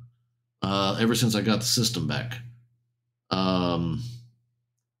stream, ever since I got the system back.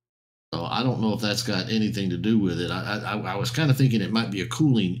 So I don't know if that's got anything to do with it. I was kind of thinking it might be a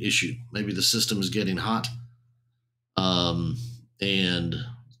cooling issue. Maybe the system is getting hot. And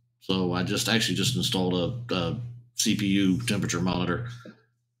so I just installed a CPU temperature monitor,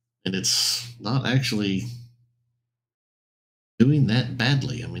 and it's not actually doing that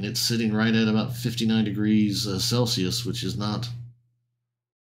badly. I mean, it's sitting right at about 59 degrees Celsius, which is not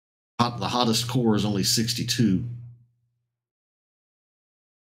hot. The hottest core is only 62.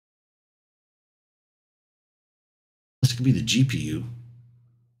 This could be the GPU.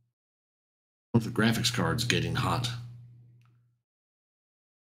 What if the graphics card's getting hot?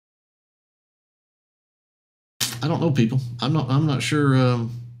 I don't know, people. I'm not sure. I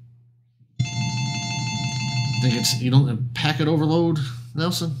think it's, you don't packet overload,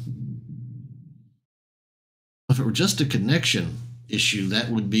 Nelson. If it were just a connection issue, that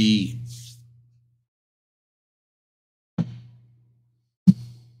would be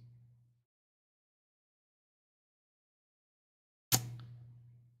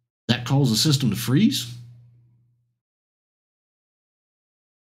that cause the system to freeze.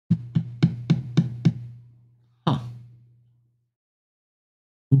 Huh.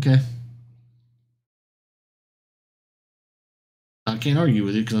 Okay. I can't argue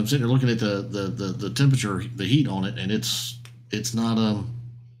with you because I'm sitting there looking at the temperature, the heat on it, and it's not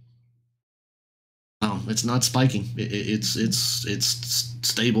no, it's not spiking. It's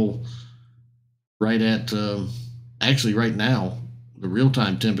stable right at actually right now the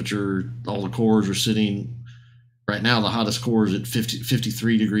real-time temperature. All the cores are sitting right now. The hottest core is at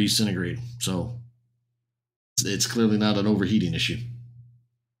 53 degrees centigrade. So it's clearly not an overheating issue.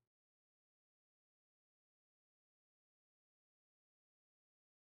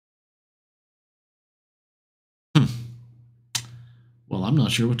 Well, I'm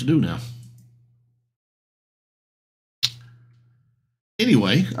not sure what to do now.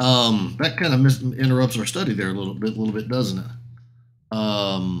 Anyway, that kind of interrupts our study there a little bit, doesn't it?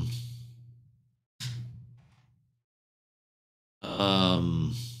 I'm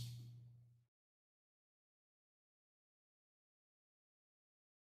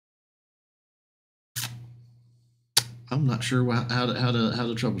not sure how to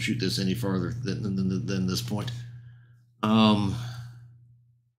troubleshoot this any further than this point.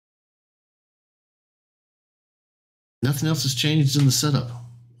 Nothing else has changed in the setup.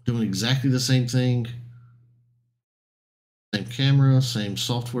 Doing exactly the same thing. Same camera, same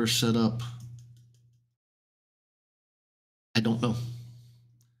software setup. I don't know.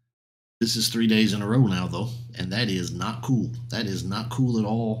 This is 3 days in a row now, though, and that is not cool. That is not cool at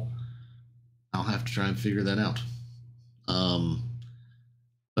all. I'll have to try and figure that out. Well,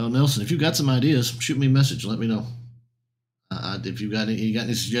 Nelson, if you've got some ideas, shoot me a message. Let me know. If you got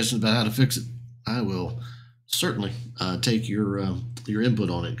any suggestions about how to fix it, I will certainly take your input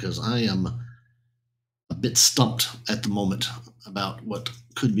on it, because I am a bit stumped at the moment about what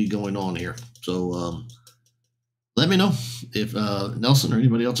could be going on here. So let me know if Nelson or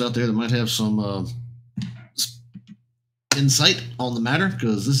anybody else out there that might have some insight on the matter,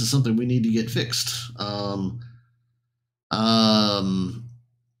 because this is something we need to get fixed.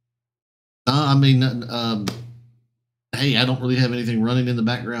 I mean, hey, I don't really have anything running in the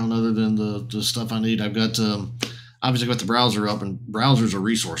background other than the stuff I need. I've got obviously got the browser up, and browsers are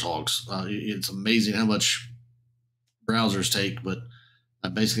resource hogs. It's amazing how much browsers take, but I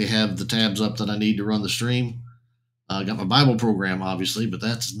basically have the tabs up that I need to run the stream. I got my Bible program, obviously, but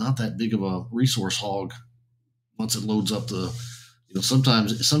that's not that big of a resource hog. Once it loads up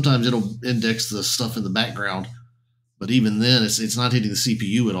sometimes it'll index the stuff in the background, but even then, it's not hitting the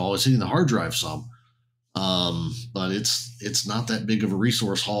CPU at all. It's hitting the hard drive some. But it's not that big of a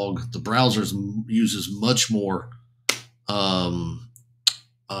resource hog. The browser uses much more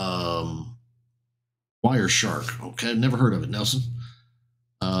Wireshark. Okay, I've never heard of it, Nelson.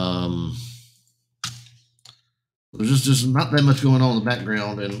 There's just not that much going on in the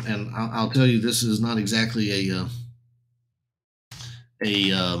background, and I'll tell you, this is not exactly a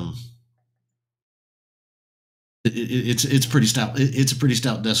it's pretty stout. It's a pretty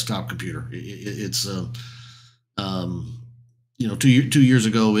stout desktop computer. It's um, 2 years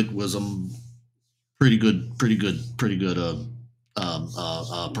ago it was a pretty good purchase,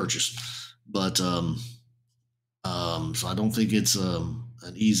 but so I don't think it's an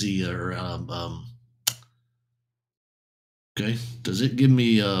easy or okay. Does it give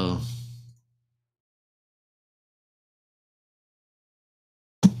me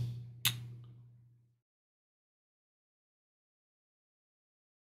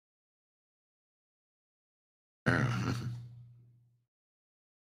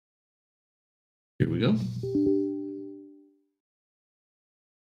here we go.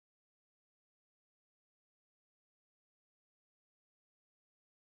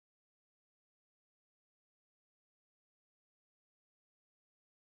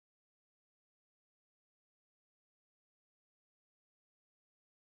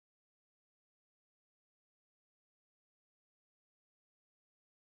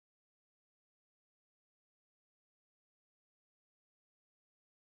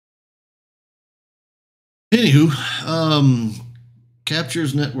 Anywho,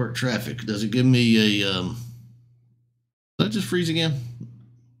 captures network traffic. Does it give me a did I just freeze again?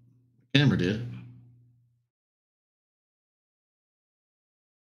 Camera did.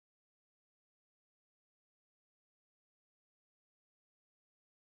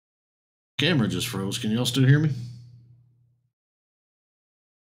 Camera just froze. Can y'all still hear me?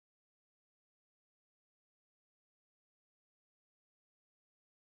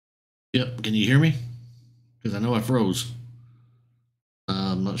 Yep. Can you hear me? Because I know I froze.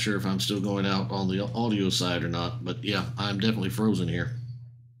 I'm not sure if I'm still going out on the audio side or not, but yeah, I'm definitely frozen here.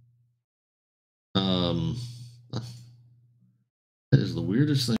 That is the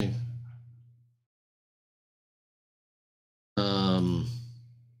weirdest thing.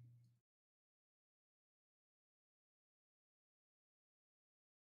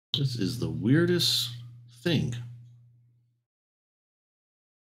 This is the weirdest thing.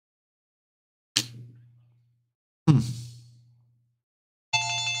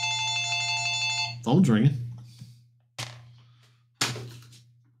 Phone's ringing.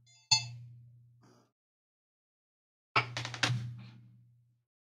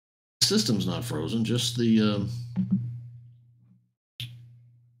 System's not frozen, just the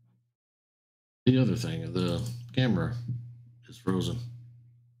other thing. The camera is frozen.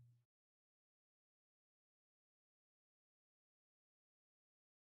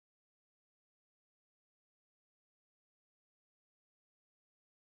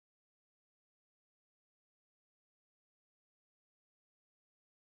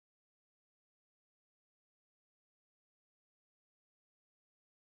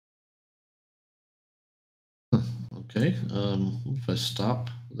 Okay, if I stop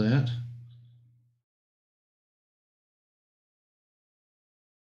that.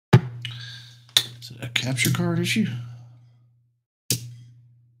 Is it a capture card issue?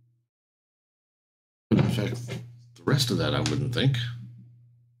 In fact, the rest of that I wouldn't think.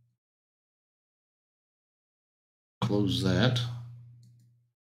 Close that.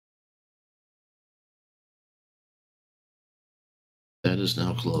 That is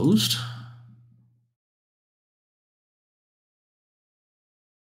now closed.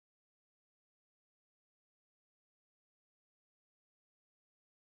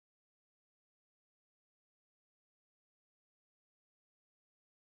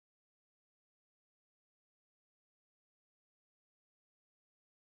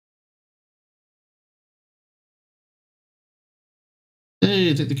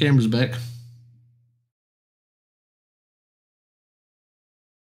 Hey, I think the camera's back.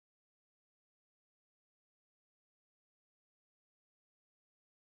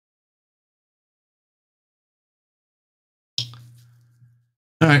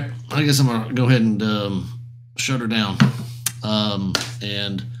 All right, I guess I'm gonna go ahead and shut her down,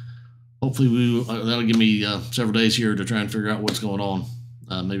 and hopefully that'll give me several days here to try and figure out what's going on.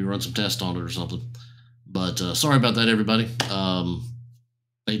 Maybe run some tests on it or something. But sorry about that, everybody.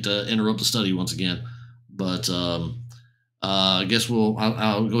 Hate to interrupt the study once again, but I guess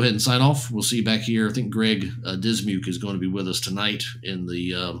I'll go ahead and sign off. We'll see you back here. I think Greg Dismuke is going to be with us tonight in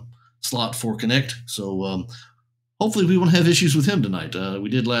the slot for Connect. So hopefully we won't have issues with him tonight. We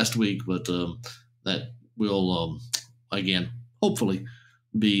did last week, but that will again hopefully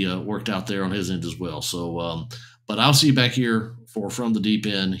be worked out there on his end as well. So, but I'll see you back here for From the Deep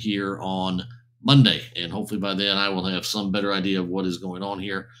End here on Monday, and hopefully by then I will have some better idea of what is going on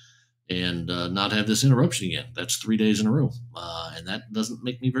here. and not have this interruption again. That's 3 days in a row, and that doesn't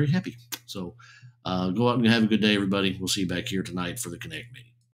make me very happy. So go out and have a good day, everybody. We'll see you back here tonight for the Connect meeting.